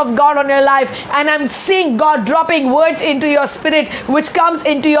favor of God on your life, and I'm seeing God dropping words into your spirit, which comes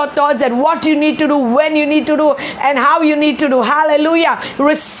into your thoughts, and what you need to do, when you need to do, and how you need to do. Hallelujah.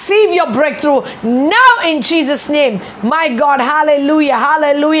 Receive your breakthrough now in Jesus' name. My God. Hallelujah.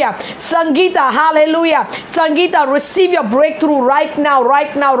 Hallelujah. Sangeeta. Hallelujah. Sangeeta, receive your breakthrough right now.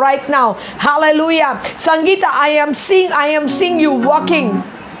 Hallelujah. Sangeeta, I am seeing you walking.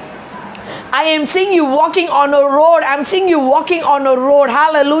 I am seeing you walking on a road. I'm seeing you walking on a road.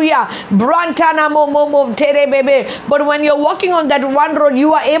 Hallelujah. Brantana momo tere bebe. But when you're walking on that one road,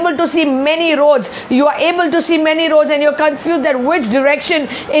 you are able to see many roads. You are able to see many roads, and you're confused that which direction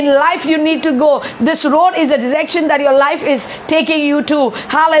in life you need to go. This road is the direction that your life is taking you to.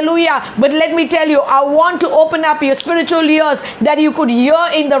 Hallelujah. But let me tell you, I want to open up your spiritual ears, that you could hear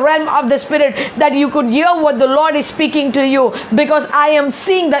in the realm of the spirit, that you could hear what the Lord is speaking to you, because I am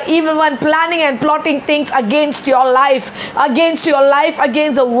seeing the evil one planning and plotting things against your life, against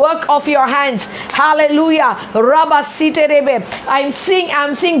the work of your hands. Hallelujah. I'm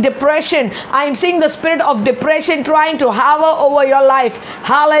seeing depression. I'm seeing the spirit of depression trying to hover over your life.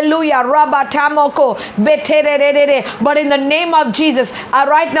 Hallelujah. But in the name of Jesus, I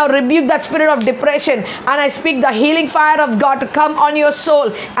right now rebuke that spirit of depression, and I speak the healing fire of God to come on your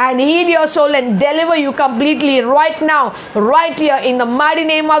soul and heal your soul and deliver you completely right now, right here, in the mighty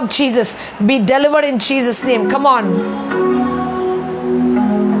name of Jesus. Be delivered in Jesus' name. Come on.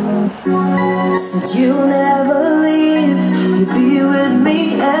 Said you'll never leave, you'll be with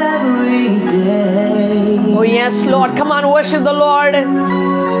me every day. Oh yes, Lord. Come on, worship the Lord.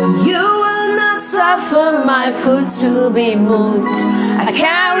 You will not suffer my foot to be moved. I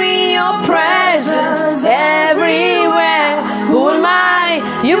carry your presence everywhere. Who am I?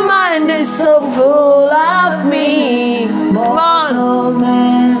 Your mind is so full of me. Mortal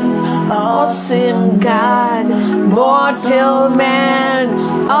man, awesome God. Mortal man,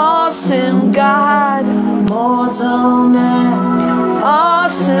 awesome God. Mortal man,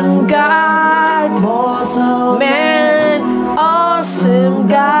 awesome God. Mortal man, awesome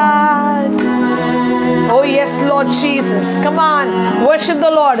God. Oh yes, Lord Jesus. Come on, worship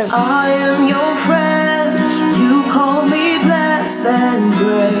the Lord. I am your friend. You call me blessed and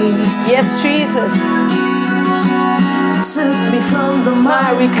graced. Yes, Jesus. Took me from the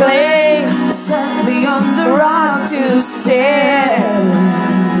miry clay, set me on the rock to stand.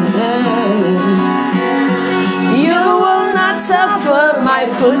 You will not suffer my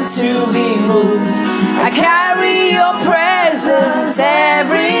foot to be moved. I carry your presence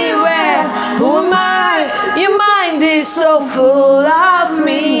everywhere. Who am I? Your mind is so full of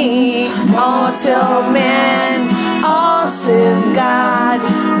me. Mortal man, awesome God.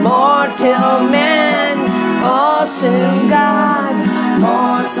 Mortal man, awesome God.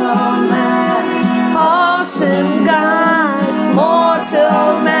 Mortal man, awesome God.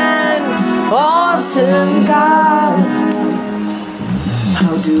 Mortal man, awesome God.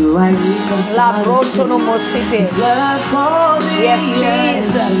 How do I reconcile His love for me? Yes,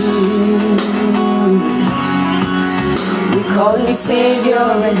 Jesus. We call me Savior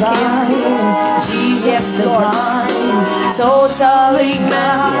and King. Jesus divine. Totally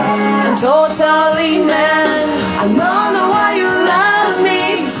man, totally man. I don't know why you love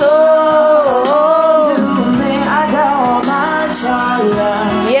me so.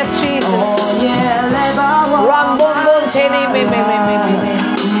 Yes, Jesus. Oh yeah, Rambon chene me.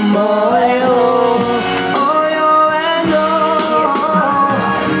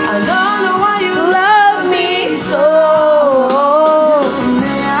 I don't know why you love me so.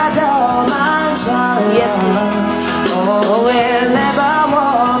 Yes,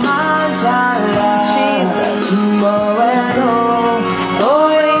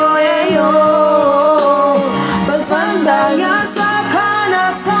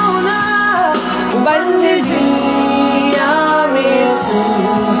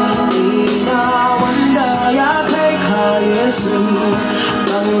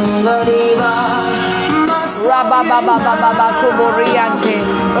 Rabababababa kuboriante.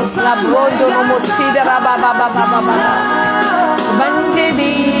 La brondo no mosida rabababababa. Bante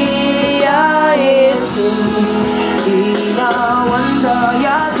dia Yesu. Ina wanda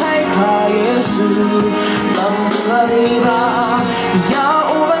ya kai ka Yesu. Bangariga ya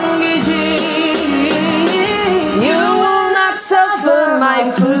ubangiji. You will not suffer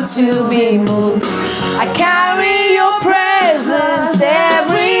my foot to be moved. I carry your presence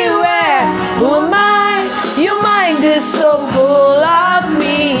everywhere. Who am I? Your mind is so full of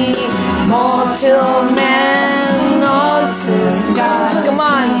me. Mortal man, awesome God. Come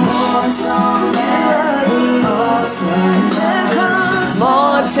on. Mortal man, awesome God.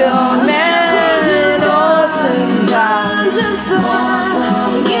 Mortal man, awesome God. Just the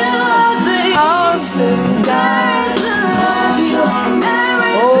mortal you, awesome God.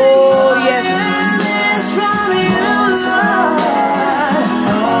 Oh yes.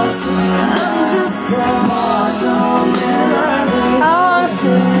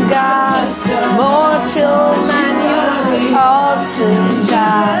 Awesome God, mortal man, awesome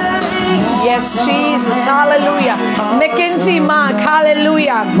God. Yes, Jesus, hallelujah. Mackenzie Mark,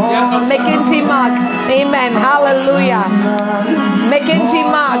 hallelujah. Mackenzie Mark, amen, hallelujah. Mackenzie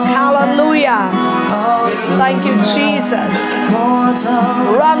Mark, hallelujah. Thank you, Jesus.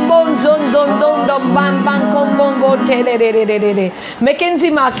 Mackenzie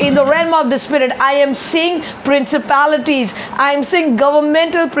Mark, in the realm of the spirit, I am seeing principalities. I am seeing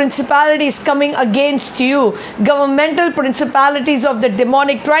governmental principalities coming against you. Governmental principalities of the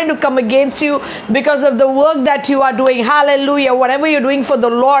demonic trying to come against you because of the work that you are doing. Hallelujah. Whatever you're doing for the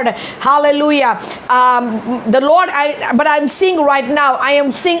Lord. Hallelujah. The Lord, but I'm seeing right now, I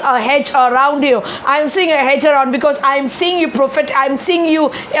am seeing a hedge around you. I'm seeing a hedge around because I'm seeing you prophet. I'm seeing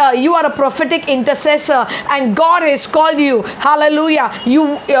you. You are a prophetic intercessor, and God has called you. Hallelujah.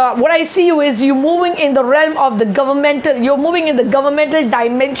 You. What I see you is you moving in the realm of the governmental. You're moving in the governmental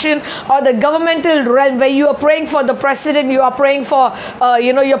dimension or the governmental realm where you are praying for the president. You are praying for.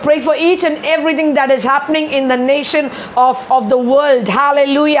 You're praying for each and everything that is happening in the nation of the world.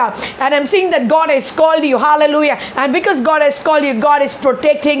 Hallelujah. And I'm seeing that God has called you. Hallelujah. And because God has called you, God is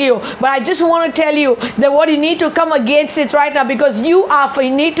protecting you. But I just want to tell you that what you need to come against it right now, because you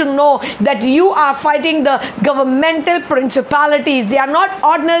need to know that you are fighting the governmental principalities. They are not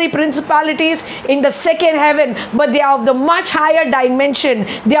ordinary principalities in the second heaven, but they are of the much higher dimension.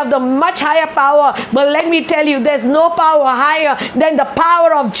 They have the much higher power. But let me tell you, there's no power higher than the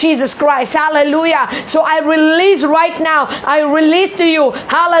power of Jesus Christ. Hallelujah. So I release right now, I release to you,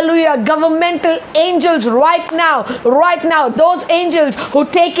 hallelujah, governmental angels right now, those angels who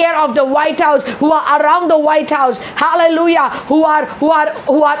take care of the White House, who are around the White House, hallelujah, who are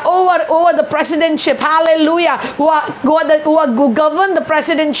over the presidentship, hallelujah, who govern the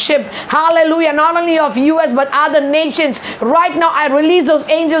presidentship, hallelujah, not only of US but other nations. Right now I release those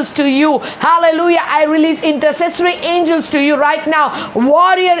angels to you. Hallelujah. I release intercessory angels to you right now,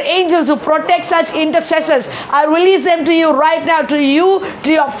 warrior angels who protect such intercessors. I release them to you right now, to you,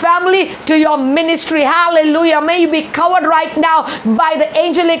 to your family, to your ministry. Hallelujah. May you be covered right now by the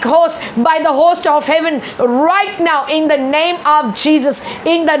angelic host, by the host of heaven right now, in the name of Jesus,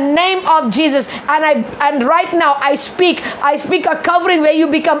 in the name of Jesus. And right now I speak a covering where you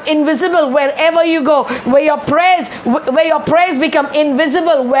become invisible wherever you go, where your prayers become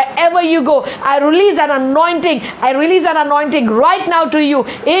invisible wherever you go. I release that anointing right now to you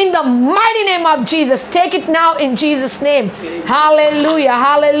in the mighty name of Jesus. Take it now in Jesus' name. Hallelujah,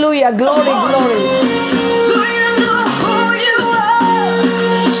 hallelujah, glory, glory.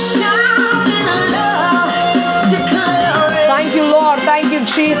 Thank you, Lord. Thank you,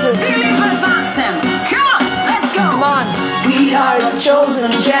 Jesus. Come on. We are a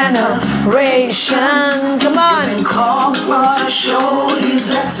chosen generation. Come on. Called for to show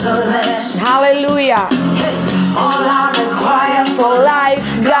His excellence. Hallelujah. All I require For life,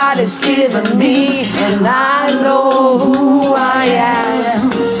 God has given me, and I know who I am.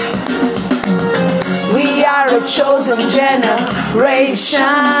 We are a chosen generation.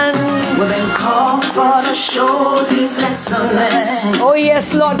 We've been called for to show His excellence. Oh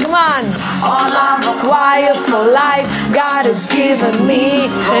yes, Lord, come on. All I Require for life, God has given me,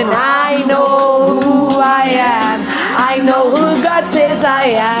 and I know who I am. I know who God says I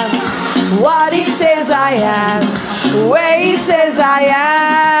am, what He says I am, where He says I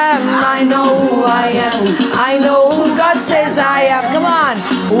am. I know who I am. I know who God says I am. Come on.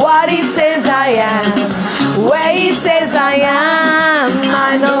 What He says I am, where He says I am.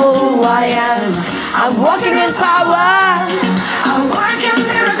 I know who I am. I'm walking in power. I'm working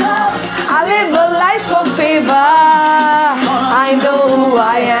miracles. I live a life of favor. I know who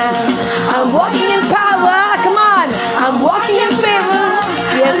I am. I'm walking in power. Come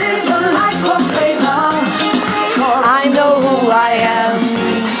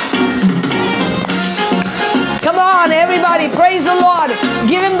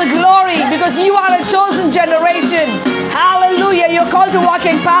called to walk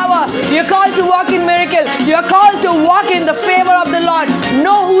in power. You're called to walk in miracle. You're called to walk in the favor of the Lord.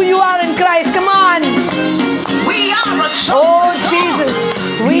 Know who you are in Christ. Come on. Oh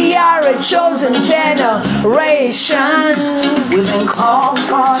Jesus, we are a chosen generation. We've been called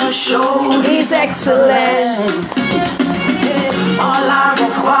for to show His excellence. All I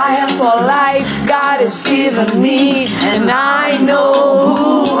require For life God has given me, and I know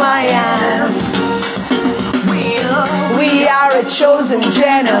who I am. We are a chosen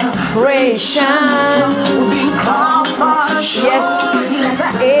generation. We've been called for to show Yes. His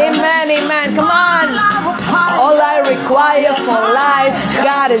excellence. Amen, amen. Come on. All I require for life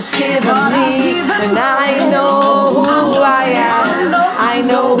God has given me, and I know who I am. I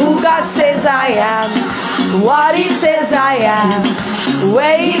know who God says I am, what He says I am,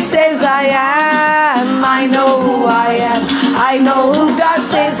 where He says I am. I know who I am. I know who God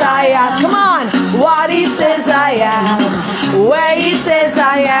says I am. Come on. What He says I am, where He says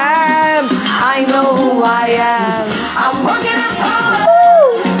I am. I know who I am. I'm walking in power.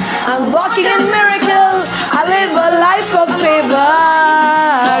 I'm walking in miracles. I live a life of favor,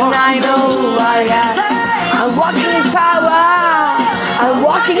 and I know who I am. I'm walking in power. I'm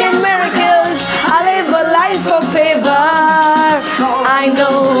walking in miracles. I live a life of favor. I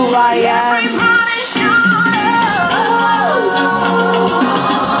know who I am.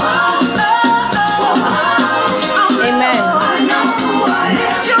 Amen.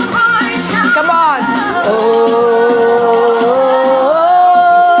 Come on.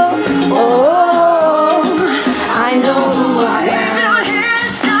 I know who I am.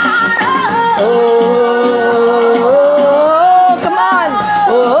 Come on.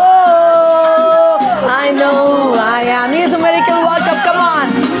 I know who I am. Here's a miracle walk-up. Come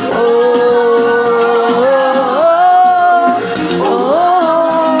on.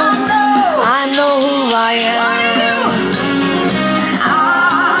 I know who I am.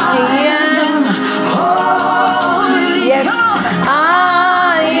 Yes,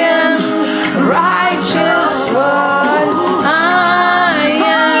 I am righteous one. I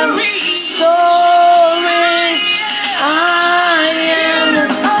am so rich. I am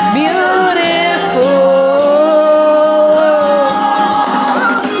beautiful.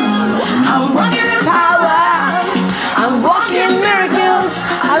 I'm walking in Power. I'm walking in miracles.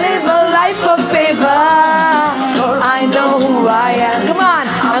 I live a life of favor. I know who I am. Come on.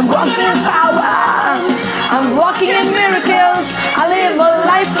 I'm walking in power. I'm walking in miracles. I live a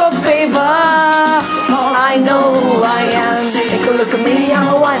life of favor. I know who I am. Take a look at me, I'm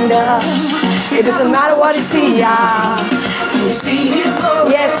a wonder. It doesn't matter what you see, yeah. You see His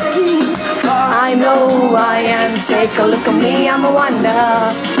glory. Yes, I know who I am. Take a look at me, I'm a wonder.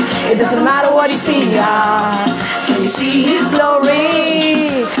 It doesn't matter what you see, yeah. Can you see His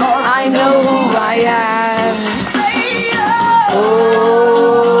Glory, I know who I am. Oh,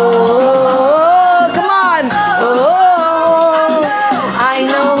 come on. Oh, I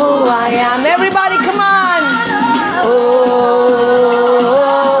know who I am. Everybody, come on.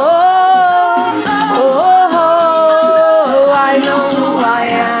 Oh, I know who I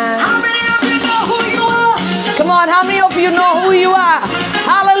am. How many of you know who you are? Come on, how many of you know who you are?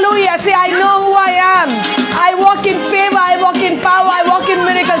 Hallelujah. Say, I know who I am. I walk in favor. I walk in power. I walk in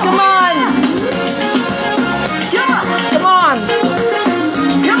miracle. Come on. Come on.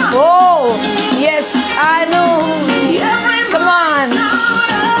 Oh, yes, I know. Come on.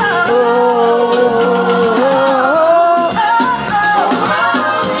 Oh,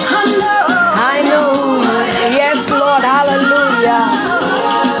 I know. Yes, Lord. Hallelujah.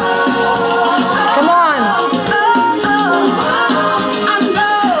 Come on.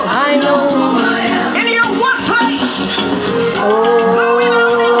 I know. In your workplace, Oh,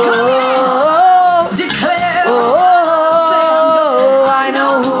 declare oh, I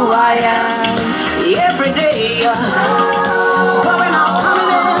know who I am. every day. Going out,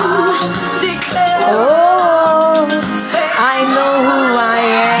 coming in, declare. Oh, Say, I know who I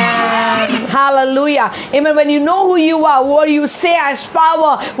am. Hallelujah. Amen. When you know who you are, what do you say has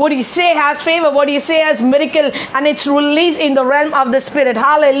power? What do you say has favor? What do you say has miracle? And it's released in the realm of the Spirit.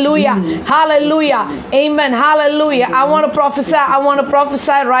 Hallelujah. Hallelujah. Amen. Hallelujah. I want to prophesy. I want to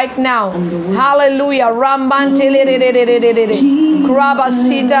prophesy right now. Hallelujah. Ramban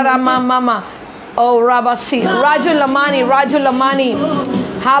Krabasita Ramamama. Oh, Rabasi. Raju Lamani.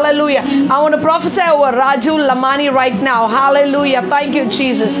 Hallelujah. I want to prophesy over Raju Lamani right now. Hallelujah. Thank you,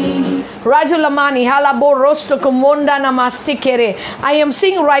 Jesus. Raju Lamani, halabo rosto kumonda namastikere. I am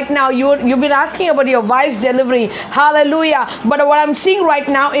seeing right now, you've been asking about your wife's delivery. Hallelujah. But what I'm seeing right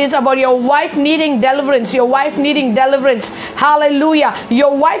now is about your wife needing deliverance. Your wife needing deliverance. Hallelujah.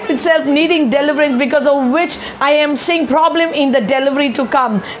 Your wife itself needing deliverance, because of which I am seeing problem in the delivery to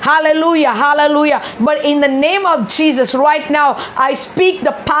come. Hallelujah. Hallelujah. But in the name of Jesus right now, I speak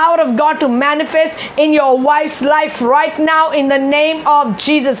the power of God to manifest in your wife's life right now in the name of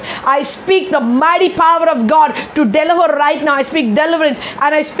Jesus. I speak the mighty power of God to deliver right now. I speak deliverance,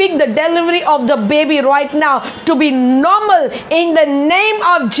 and I speak the delivery of the baby right now to be normal in the name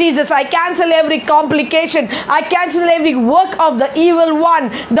of Jesus. I cancel every complication. I cancel every work of the evil one.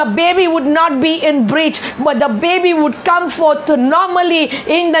 The baby would not be in breach, but the baby would come forth normally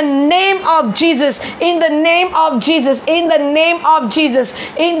in the name of Jesus. In the name of Jesus. In the name of Jesus.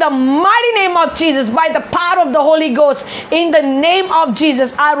 In the mighty name of Jesus. By the power of the Holy Ghost. In the name of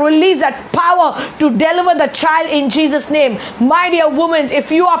Jesus. I release that power to deliver the child in Jesus' name. My dear woman,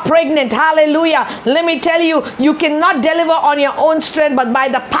 if you are pregnant, hallelujah, let me tell you, you cannot deliver on your own strength, but by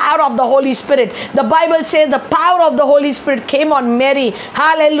the power of the Holy Spirit. The Bible says the power of the Holy Spirit came on Mary.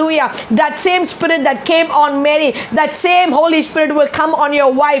 Hallelujah. That same Spirit that came on Mary, that same Holy Spirit will come on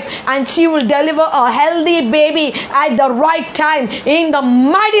your wife, and she will deliver a healthy baby at the right time. In the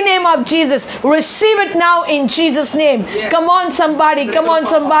mighty name of Jesus. Receive it now in Jesus' name. Yes. Come on, somebody. Come on,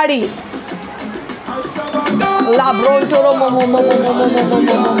 somebody.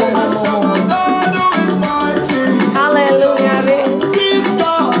 Hallelujah.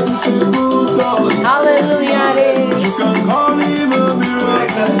 Hallelujah.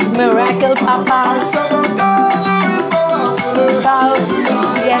 Miracle Papa.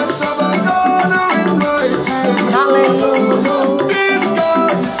 Yes. Hallelujah.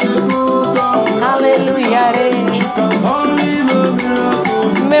 Hallelujah.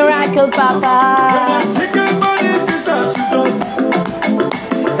 Miracle Papa.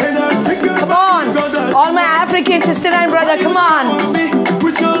 Come on. All my African sister and brother, come on.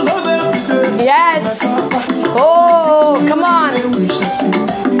 Yes. Oh, come on.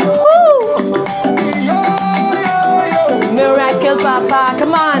 Woo. Miracle Papa,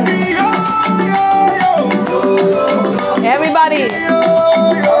 come on. Everybody.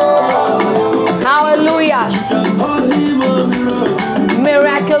 Hallelujah.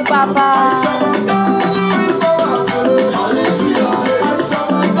 Miracle Papa.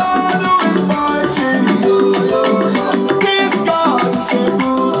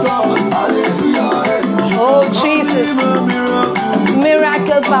 Oh, Jesus.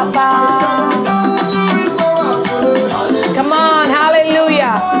 Miracle Papa. Come on,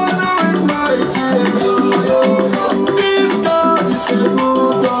 hallelujah.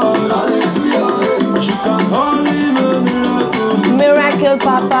 Miracle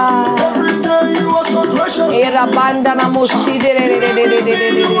Papa.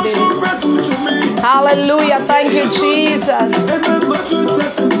 Hallelujah. Thank you, Jesus.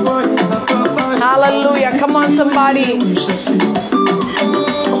 Hallelujah. Come on, somebody.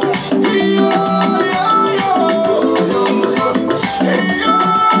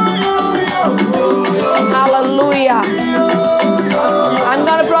 Hallelujah. I'm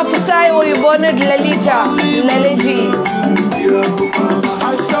going to prophesy over you, Bernard Leleji.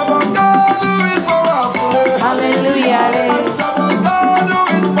 Hallelujah.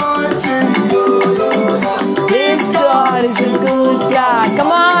 This God is a good God.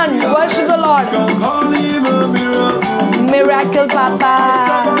 Come on, worship the Lord. Miracle Papa.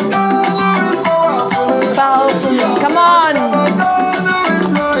 Powerful. Come on.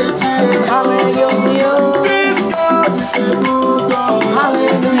 Hallelujah.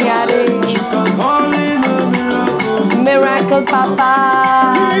 Hallelujah. Miracle Papa.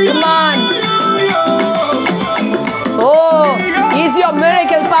 Come on. Oh, He's your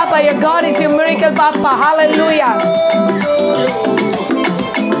miracle Papa. Your God is your miracle Papa. Hallelujah.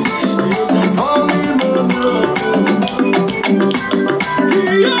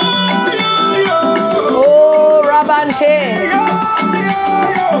 Oh, Rabante.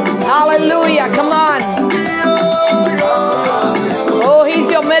 Hallelujah. Come on. Oh, He's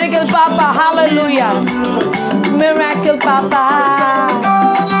your miracle Papa. Hallelujah. Miracle Papa.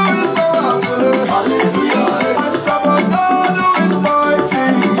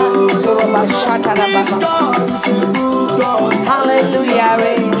 Hallelujah.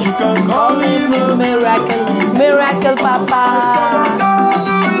 Call me miracle. Miracle Papa.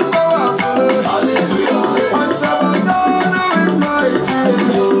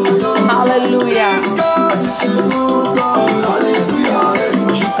 Hallelujah.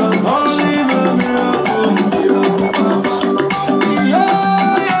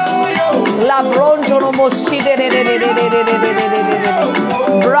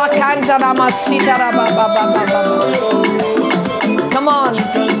 Come on.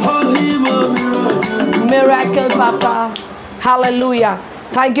 Miracle, Papa. Hallelujah.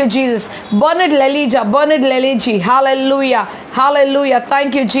 Thank you, Jesus. Bernard Leliji. Hallelujah. Hallelujah.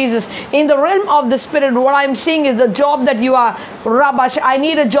 Thank you, Jesus. In the realm of the spirit, what I'm seeing is the job that you are, Rabash. I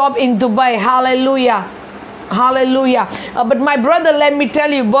need a job in Dubai. Hallelujah. Hallelujah. But my brother, let me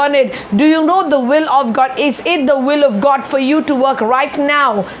tell you, Bernard, do you know the will of God? Is it the will of God for you to work right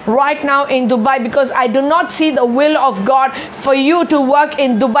now in Dubai? Because I do not see the will of God for you to work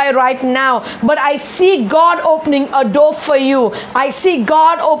in Dubai right now. But I see God opening a door for you. I see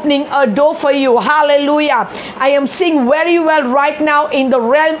God opening a door for you. Hallelujah. I am seeing very well right now in the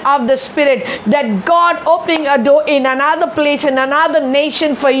realm of the spirit that God opening a door in another place, in another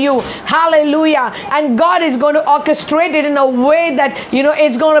nation for you. Hallelujah. And God is going to orchestrate it in a way that,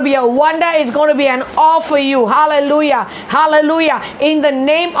 it's going to be a wonder. It's going to be an awe for you. Hallelujah. Hallelujah. In the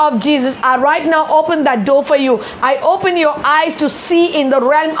name of Jesus, I right now open that door for you. I open your eyes to see in the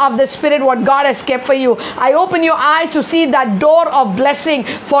realm of the spirit what God has kept for you. I open your eyes to see that door of blessing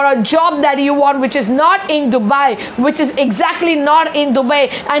for a job that you want, which is not in Dubai, which is exactly not in Dubai.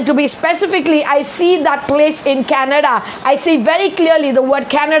 And to be specifically, I see that place in Canada. I see very clearly the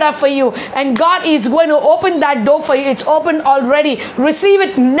word Canada for you. And God is going to open that door for you. It's open already. Receive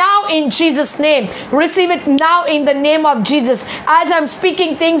it now in Jesus' name. Receive it now in the name of Jesus. As I'm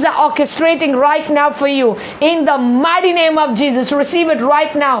speaking, things are orchestrating right now for you. In the mighty name of Jesus, receive it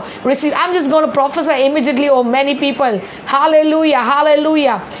right now. Receive. I'm just going to prophesy immediately over many people. Hallelujah.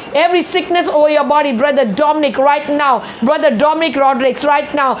 Hallelujah. Every sickness over your body, Brother Dominic, right now. Brother Dominic Rodriguez, right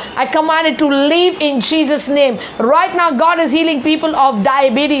now. I command it to leave in Jesus' name. Right now, God is healing people of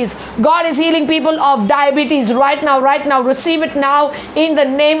diabetes. God is healing people of diabetes right now. Receive it now in the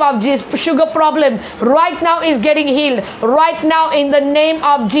name of Jesus. Sugar problem right now is getting healed right now in the name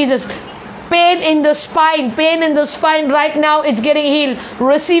of Jesus. Pain in the spine right now, it's getting healed.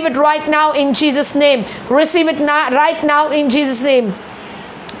 Receive it right now in Jesus' name. Receive it right now in Jesus' name.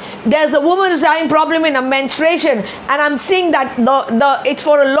 There's a woman who's having problem in a menstruation, and I'm seeing that it's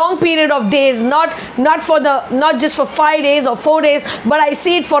for a long period of days, not just for 5 days or 4 days, but I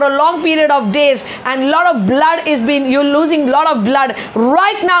see it for a long period of days, and a lot of blood you're losing a lot of blood.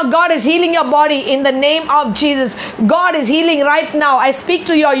 Right now, God is healing your body in the name of Jesus. God is healing right now. I speak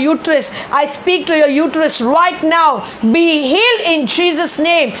to your uterus. I speak to your uterus right now. Be healed in Jesus'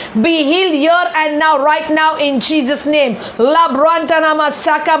 name. Be healed here and now, right now in Jesus' name.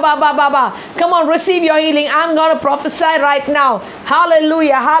 Come on, receive your healing. I'm going to prophesy right now.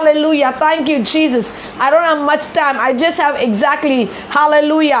 Hallelujah. Hallelujah. Thank you, Jesus. I don't have much time. I just have exactly,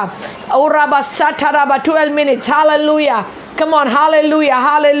 hallelujah, 12 minutes. Hallelujah. Come on. Hallelujah.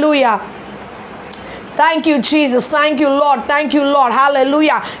 Hallelujah. Thank you, Jesus. Thank you, Lord. Thank you, Lord.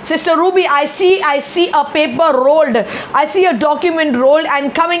 Hallelujah. Sister Ruby, I see a paper rolled. I see a document rolled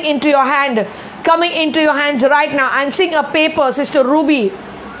and coming into your hand. Coming into your hands right now. I'm seeing a paper, Sister Ruby.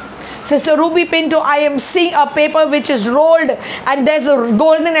 Sister Ruby Pinto, I am seeing a paper which is rolled, and there's a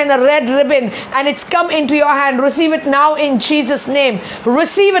golden and a red ribbon, and it's come into your hand. Receive it now in Jesus' name.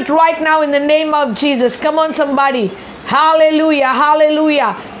 Receive it right now in the name of Jesus. Come on, somebody. Hallelujah.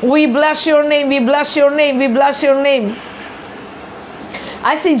 Hallelujah. We bless your name. We bless your name. We bless your name.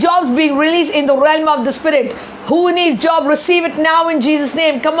 I see jobs being released in the realm of the spirit. Who needs job? Receive it now in Jesus'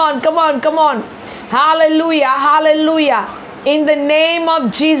 name. Come on, come on, come on. Hallelujah. Hallelujah. In the name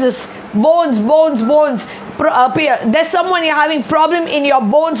of Jesus. Bones. There's someone you're having problem in your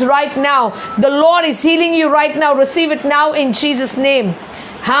bones right now. The Lord is healing you right now. Receive it now in Jesus' name.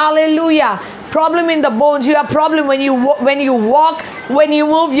 Hallelujah. Problem in the bones. You have problem when you walk, when you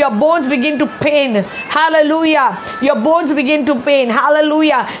move, your bones begin to pain. Hallelujah. Your bones begin to pain.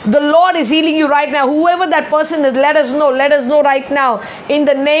 Hallelujah. The Lord is healing you right now. Whoever that person is, let us know. Let us know right now. In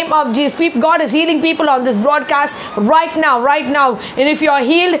the name of Jesus. God is healing people on this broadcast right now. Right now. And if you are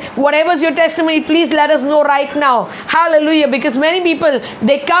healed, whatever's your testimony, please let us know right now. Hallelujah. Because many people,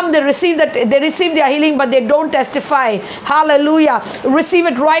 they come, they receive their healing, but they don't testify. Hallelujah. Receive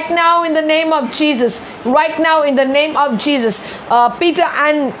it right now in the name of Jesus. Right now in the name of Jesus. Peter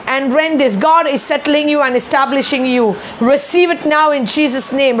and Rendis, God is settling you and establishing you. Receive it now in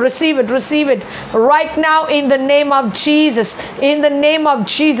Jesus' name. Receive it right now in the name of Jesus. In the name of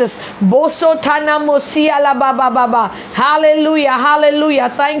Jesus. Hallelujah. Hallelujah.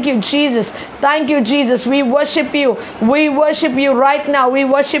 Thank you, Jesus. Thank you, Jesus. We worship you. We worship you right now. We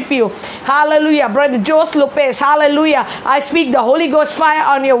worship you. Hallelujah. Brother Jose Lopez. Hallelujah. I speak the Holy Ghost fire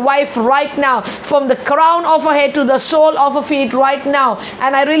on your wife right now. From the crown of her head to the sole of her feet right now,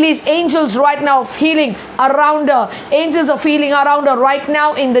 and I release angels right now of healing around her. Angels of healing around her right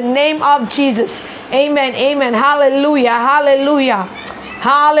now in the name of Jesus. Amen. Amen. Hallelujah. Hallelujah.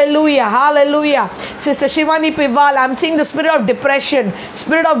 Hallelujah, hallelujah. Sister Shivani Pival, I'm seeing the spirit of depression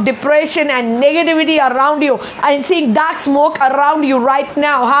and negativity around you. I'm seeing dark smoke around you right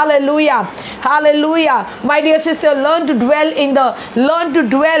now. Hallelujah, hallelujah. My dear sister, learn to dwell in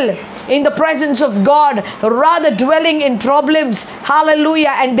the presence of God, rather dwelling in problems.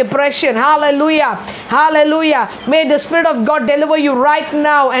 Hallelujah, and depression. Hallelujah, hallelujah. May the Spirit of God deliver you right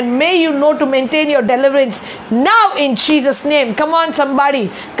now, and may you know to maintain your deliverance now in Jesus' name. Come on, somebody.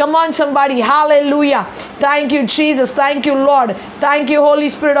 Come on, somebody. Hallelujah. Thank you, Jesus. Thank you, Lord. Thank you, Holy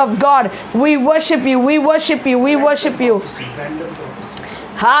Spirit of God. We worship you. We worship you. We worship you.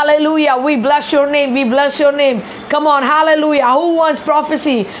 Hallelujah. We bless your name. We bless your name. Come on. Hallelujah. Who wants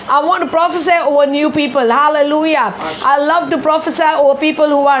prophecy? I want to prophesy over new people. Hallelujah. I love to prophesy over people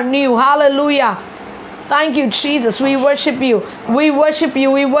who are new. Hallelujah. Thank you, Jesus. We worship you. We worship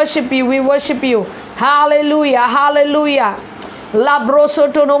you. We worship you. We worship you. Hallelujah. Hallelujah. La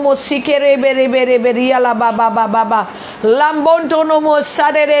brosotonomo sikere bere bere beria la baba baba lambontonomo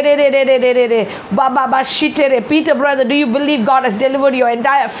sadere baba bashitere. Peter, brother, do you believe God has delivered your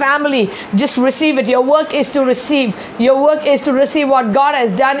entire family? Just receive it. Your work is to receive. Your work is to receive what God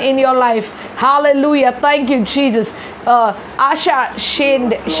has done in your life. Hallelujah. Thank you, Jesus. Asha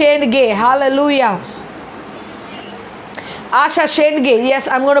Shendge. Hallelujah. Asha Shendge. Yes,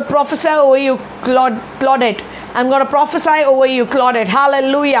 I'm going to prophesy over you, Claudette. I'm going to prophesy over you, Claudette.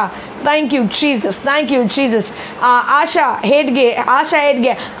 Hallelujah. Thank you, Jesus. Thank you, Jesus. Asha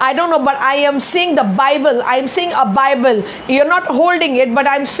Hedge. I don't know, but I am seeing the Bible. I am seeing a Bible. You're not holding it, but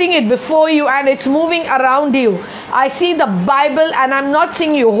I'm seeing it before you, and it's moving around you. I see the Bible, and I'm not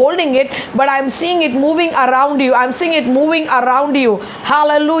seeing you holding it, but I'm seeing it moving around you. I'm seeing it moving around you.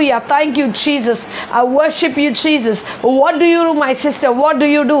 Hallelujah. Thank you, Jesus. I worship you, Jesus. What do you do, my sister? What do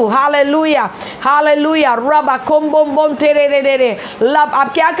you do? Hallelujah. Hallelujah. Rabba kombom bom tere re re re. Lab,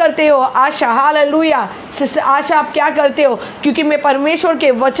 आप क्या करते हो? आशा, hallelujah. Sister आशा, आप क्या करते हो? क्योंकि मैं परमेश्वर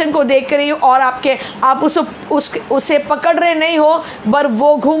के वचन को देख रही हूँ, और आप उसे पकड़ रहे नहीं हो, पर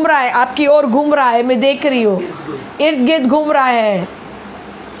वो घूम रहा है, आपकी ओर घूम रहा है. मैं देख रही हूँ, इर्द गिर्द घूम रहा है.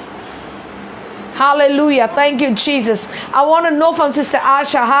 Hallelujah. Thank you, Jesus. I want to know from Sister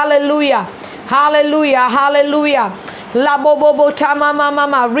Asha. Hallelujah. Hallelujah. Hallelujah. La bobo tama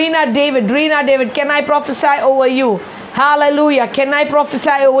mama. Rena David, can I prophesy over you? Hallelujah. Can I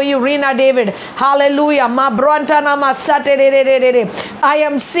prophesy over you, Rena David? Hallelujah. Ma brontana ma sate. I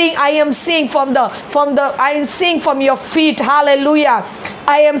am seeing from your feet. Hallelujah.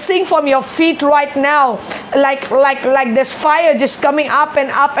 I am seeing from your feet right now, like this fire just coming up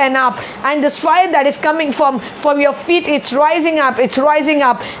and up and up, and this fire that is coming from your feet, it's rising up,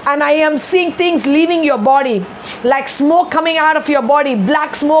 and I am seeing things leaving your body, like smoke coming out of your body,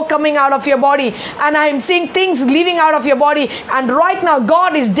 black smoke coming out of your body, and I am seeing things leaving out of your body, and right now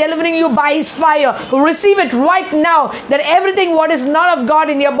God is delivering you by His fire. Receive it right now, that everything what is not of God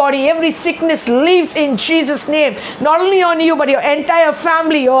in your body, every sickness leaves in Jesus' name, not only on you but your entire family,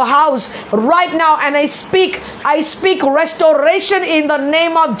 your house right now. And I speak restoration in the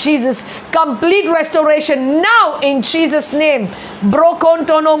name of Jesus, complete restoration now in Jesus' name.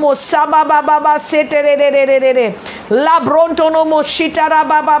 Brokontonomo sabababa setererererere la brontonomo shitara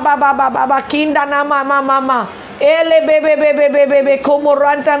baba kinda na mama ele bebe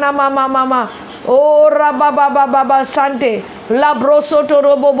komoranta na mama. Oh, rabababa sante la brosoto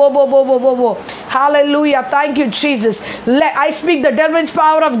robo. Hallelujah. Thank you, Jesus. I speak the deliverance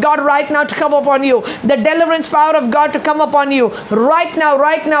power of God right now to come upon you. The deliverance power of God to come upon you right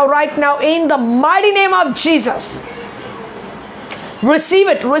now in the mighty name of Jesus. Receive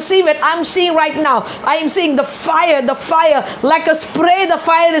it. I'm seeing right now, I am seeing the fire, like a spray. The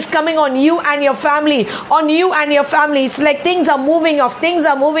fire is coming on you and your family, It's like things are moving off.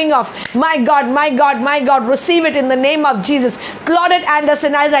 My God. Receive it in the name of Jesus. Claudette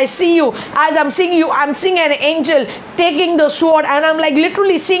Anderson, as I'm seeing you, I'm seeing an angel taking the sword, and I'm like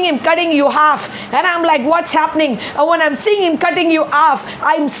literally seeing him cutting you half, and I'm like, what's happening? And when I'm seeing him cutting you half,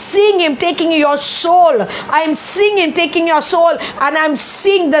 I'm seeing him taking your soul. And I'm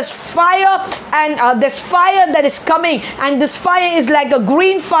seeing this fire, and this fire that is coming, and this fire is like a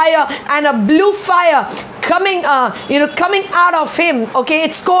green fire and a blue fire coming out of him. Okay,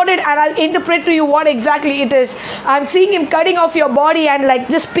 it's coded, and I'll interpret to you what exactly it is. I'm seeing him cutting off your body and like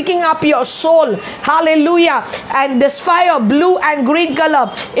just picking up your soul. Hallelujah. And this fire, blue and green color,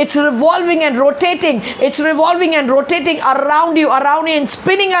 it's revolving and rotating. It's revolving and rotating around you, and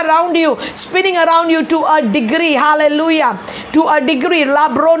spinning around you to a degree. Hallelujah. To a degree,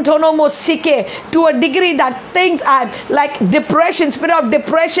 to a degree that things are like depression, spirit of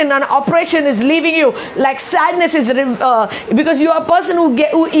depression and oppression is leaving you. Like sadness is because you are a person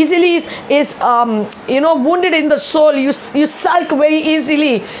who easily is wounded in the soul. You sulk very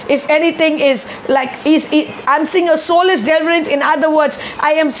easily. If anything is like I'm seeing a soulless deliverance. In other words,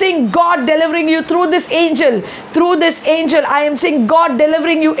 I am seeing God delivering you through this angel. I am seeing God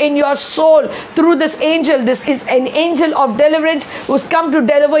delivering you in your soul through this angel. This is an angel of deliverance who's come to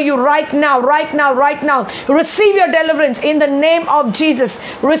deliver you right now. Receive your deliverance in the name of Jesus.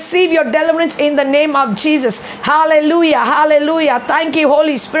 Receive your deliverance in the name of Jesus. Hallelujah. Thank you,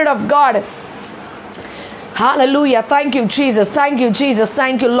 Holy Spirit of God. Hallelujah. Thank you, Jesus. Thank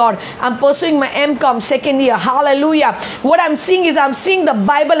you, Lord. I'm pursuing my MCOM second year. Hallelujah. What I'm seeing is I'm seeing the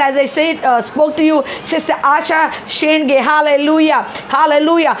Bible, as I said, spoke to you, Sister Asha Shenge. Hallelujah.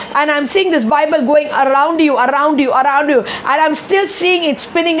 And I'm seeing this Bible going around you. And I'm still seeing it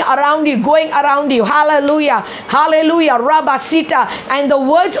spinning around you, going around you. Hallelujah. Rabba Sita. And the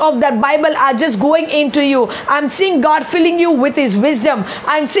words of that Bible are just going into you. I'm seeing God filling you with his wisdom.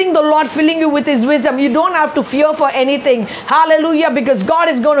 I'm seeing the Lord filling you with his wisdom. You don't have to fear for anything. Hallelujah. Because God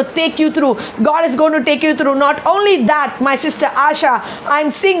is going to take you through. Not only that, my sister Asha,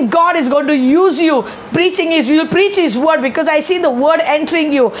 I'm seeing God is going to use you. You preach his word, because I see the word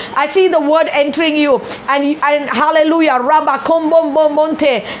entering you. And hallelujah. Rabba kombombo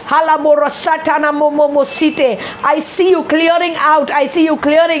monte. Halabora satana momomo site. I see you clearing out.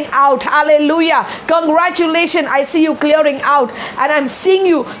 Hallelujah. Congratulations. I see you clearing out. And I'm seeing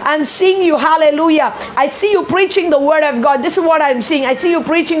you. Hallelujah. I see you preaching the word of God. This is what I'm seeing. I see you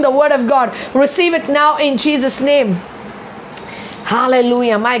preaching the word of God. Receive it now in Jesus' name.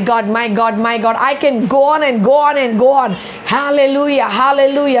 Hallelujah. My God. I can go on and go on.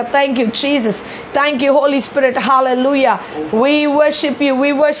 Hallelujah. Thank you, Jesus. Thank you, Holy Spirit. Hallelujah. We worship you.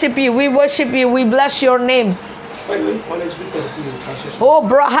 We bless your name. Oh,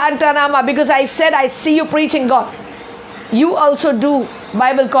 Brahantanama, because I said I see you preaching God. You also do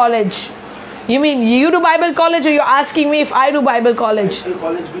Bible college. You mean you do Bible college, or you're asking me if I do Bible college?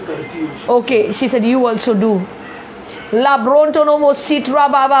 Okay, she said you also do. La brontonomo sitra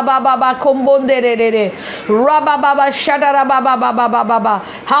baba baba kombonde rababa shatara baba.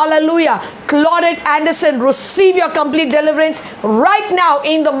 Hallelujah. Claudette Anderson, receive your complete deliverance right now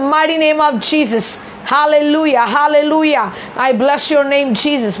in the mighty name of Jesus. Hallelujah. I bless your name,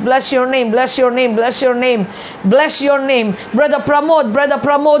 Jesus. Bless your name. Brother Pramod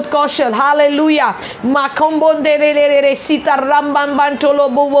Kaushal. Hallelujah.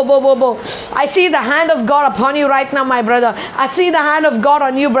 I see the hand of God upon you right now, my brother. I see the hand of God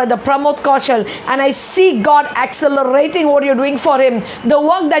on you, brother Pramod Kaushal. And I see God accelerating what you're doing for him. The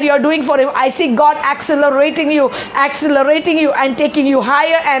work that you're doing for him, I see God accelerating you and taking you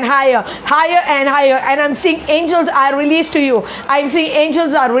higher and higher. And I'm seeing angels are released to you.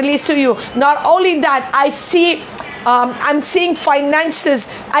 Not only that, I'm seeing finances.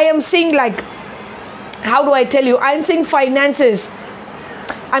 I am seeing, like, how do I tell you? I'm seeing finances.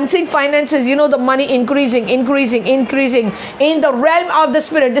 The money increasing in the realm of the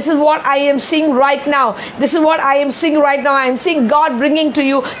spirit. This is what I am seeing right now. I am seeing God bringing to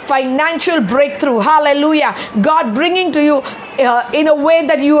you financial breakthrough. Hallelujah. God bringing to you in a way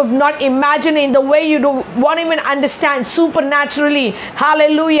that you have not imagined, in the way you won't even understand, supernaturally.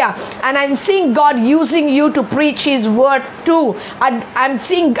 Hallelujah. And I'm seeing God using you to preach his word too. I'm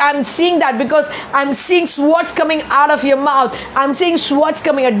seeing that, because I'm seeing swords coming out of your mouth.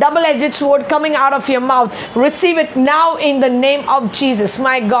 A double-edged sword coming out of your mouth. Receive it now in the name of Jesus.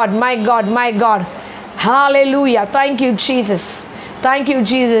 My God. Hallelujah. Thank you, Jesus.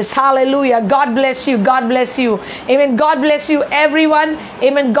 Hallelujah. God bless you. Amen. God bless you, everyone.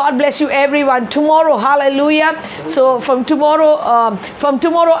 Tomorrow, hallelujah. So from tomorrow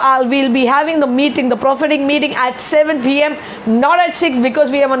we'll be having the meeting, the prophetic meeting at 7 p.m. Not at 6,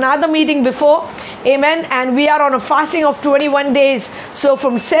 because we have another meeting before. Amen. And we are on a fasting of 21 days. So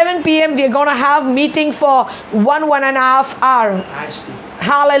from 7 p.m. we are going to have meeting for 1.5 hours.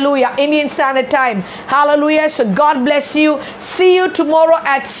 Hallelujah. Indian Standard Time. Hallelujah. So God bless you. See you tomorrow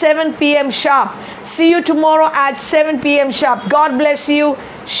at 7 p.m. sharp. God bless you.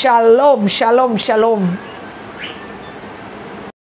 Shalom.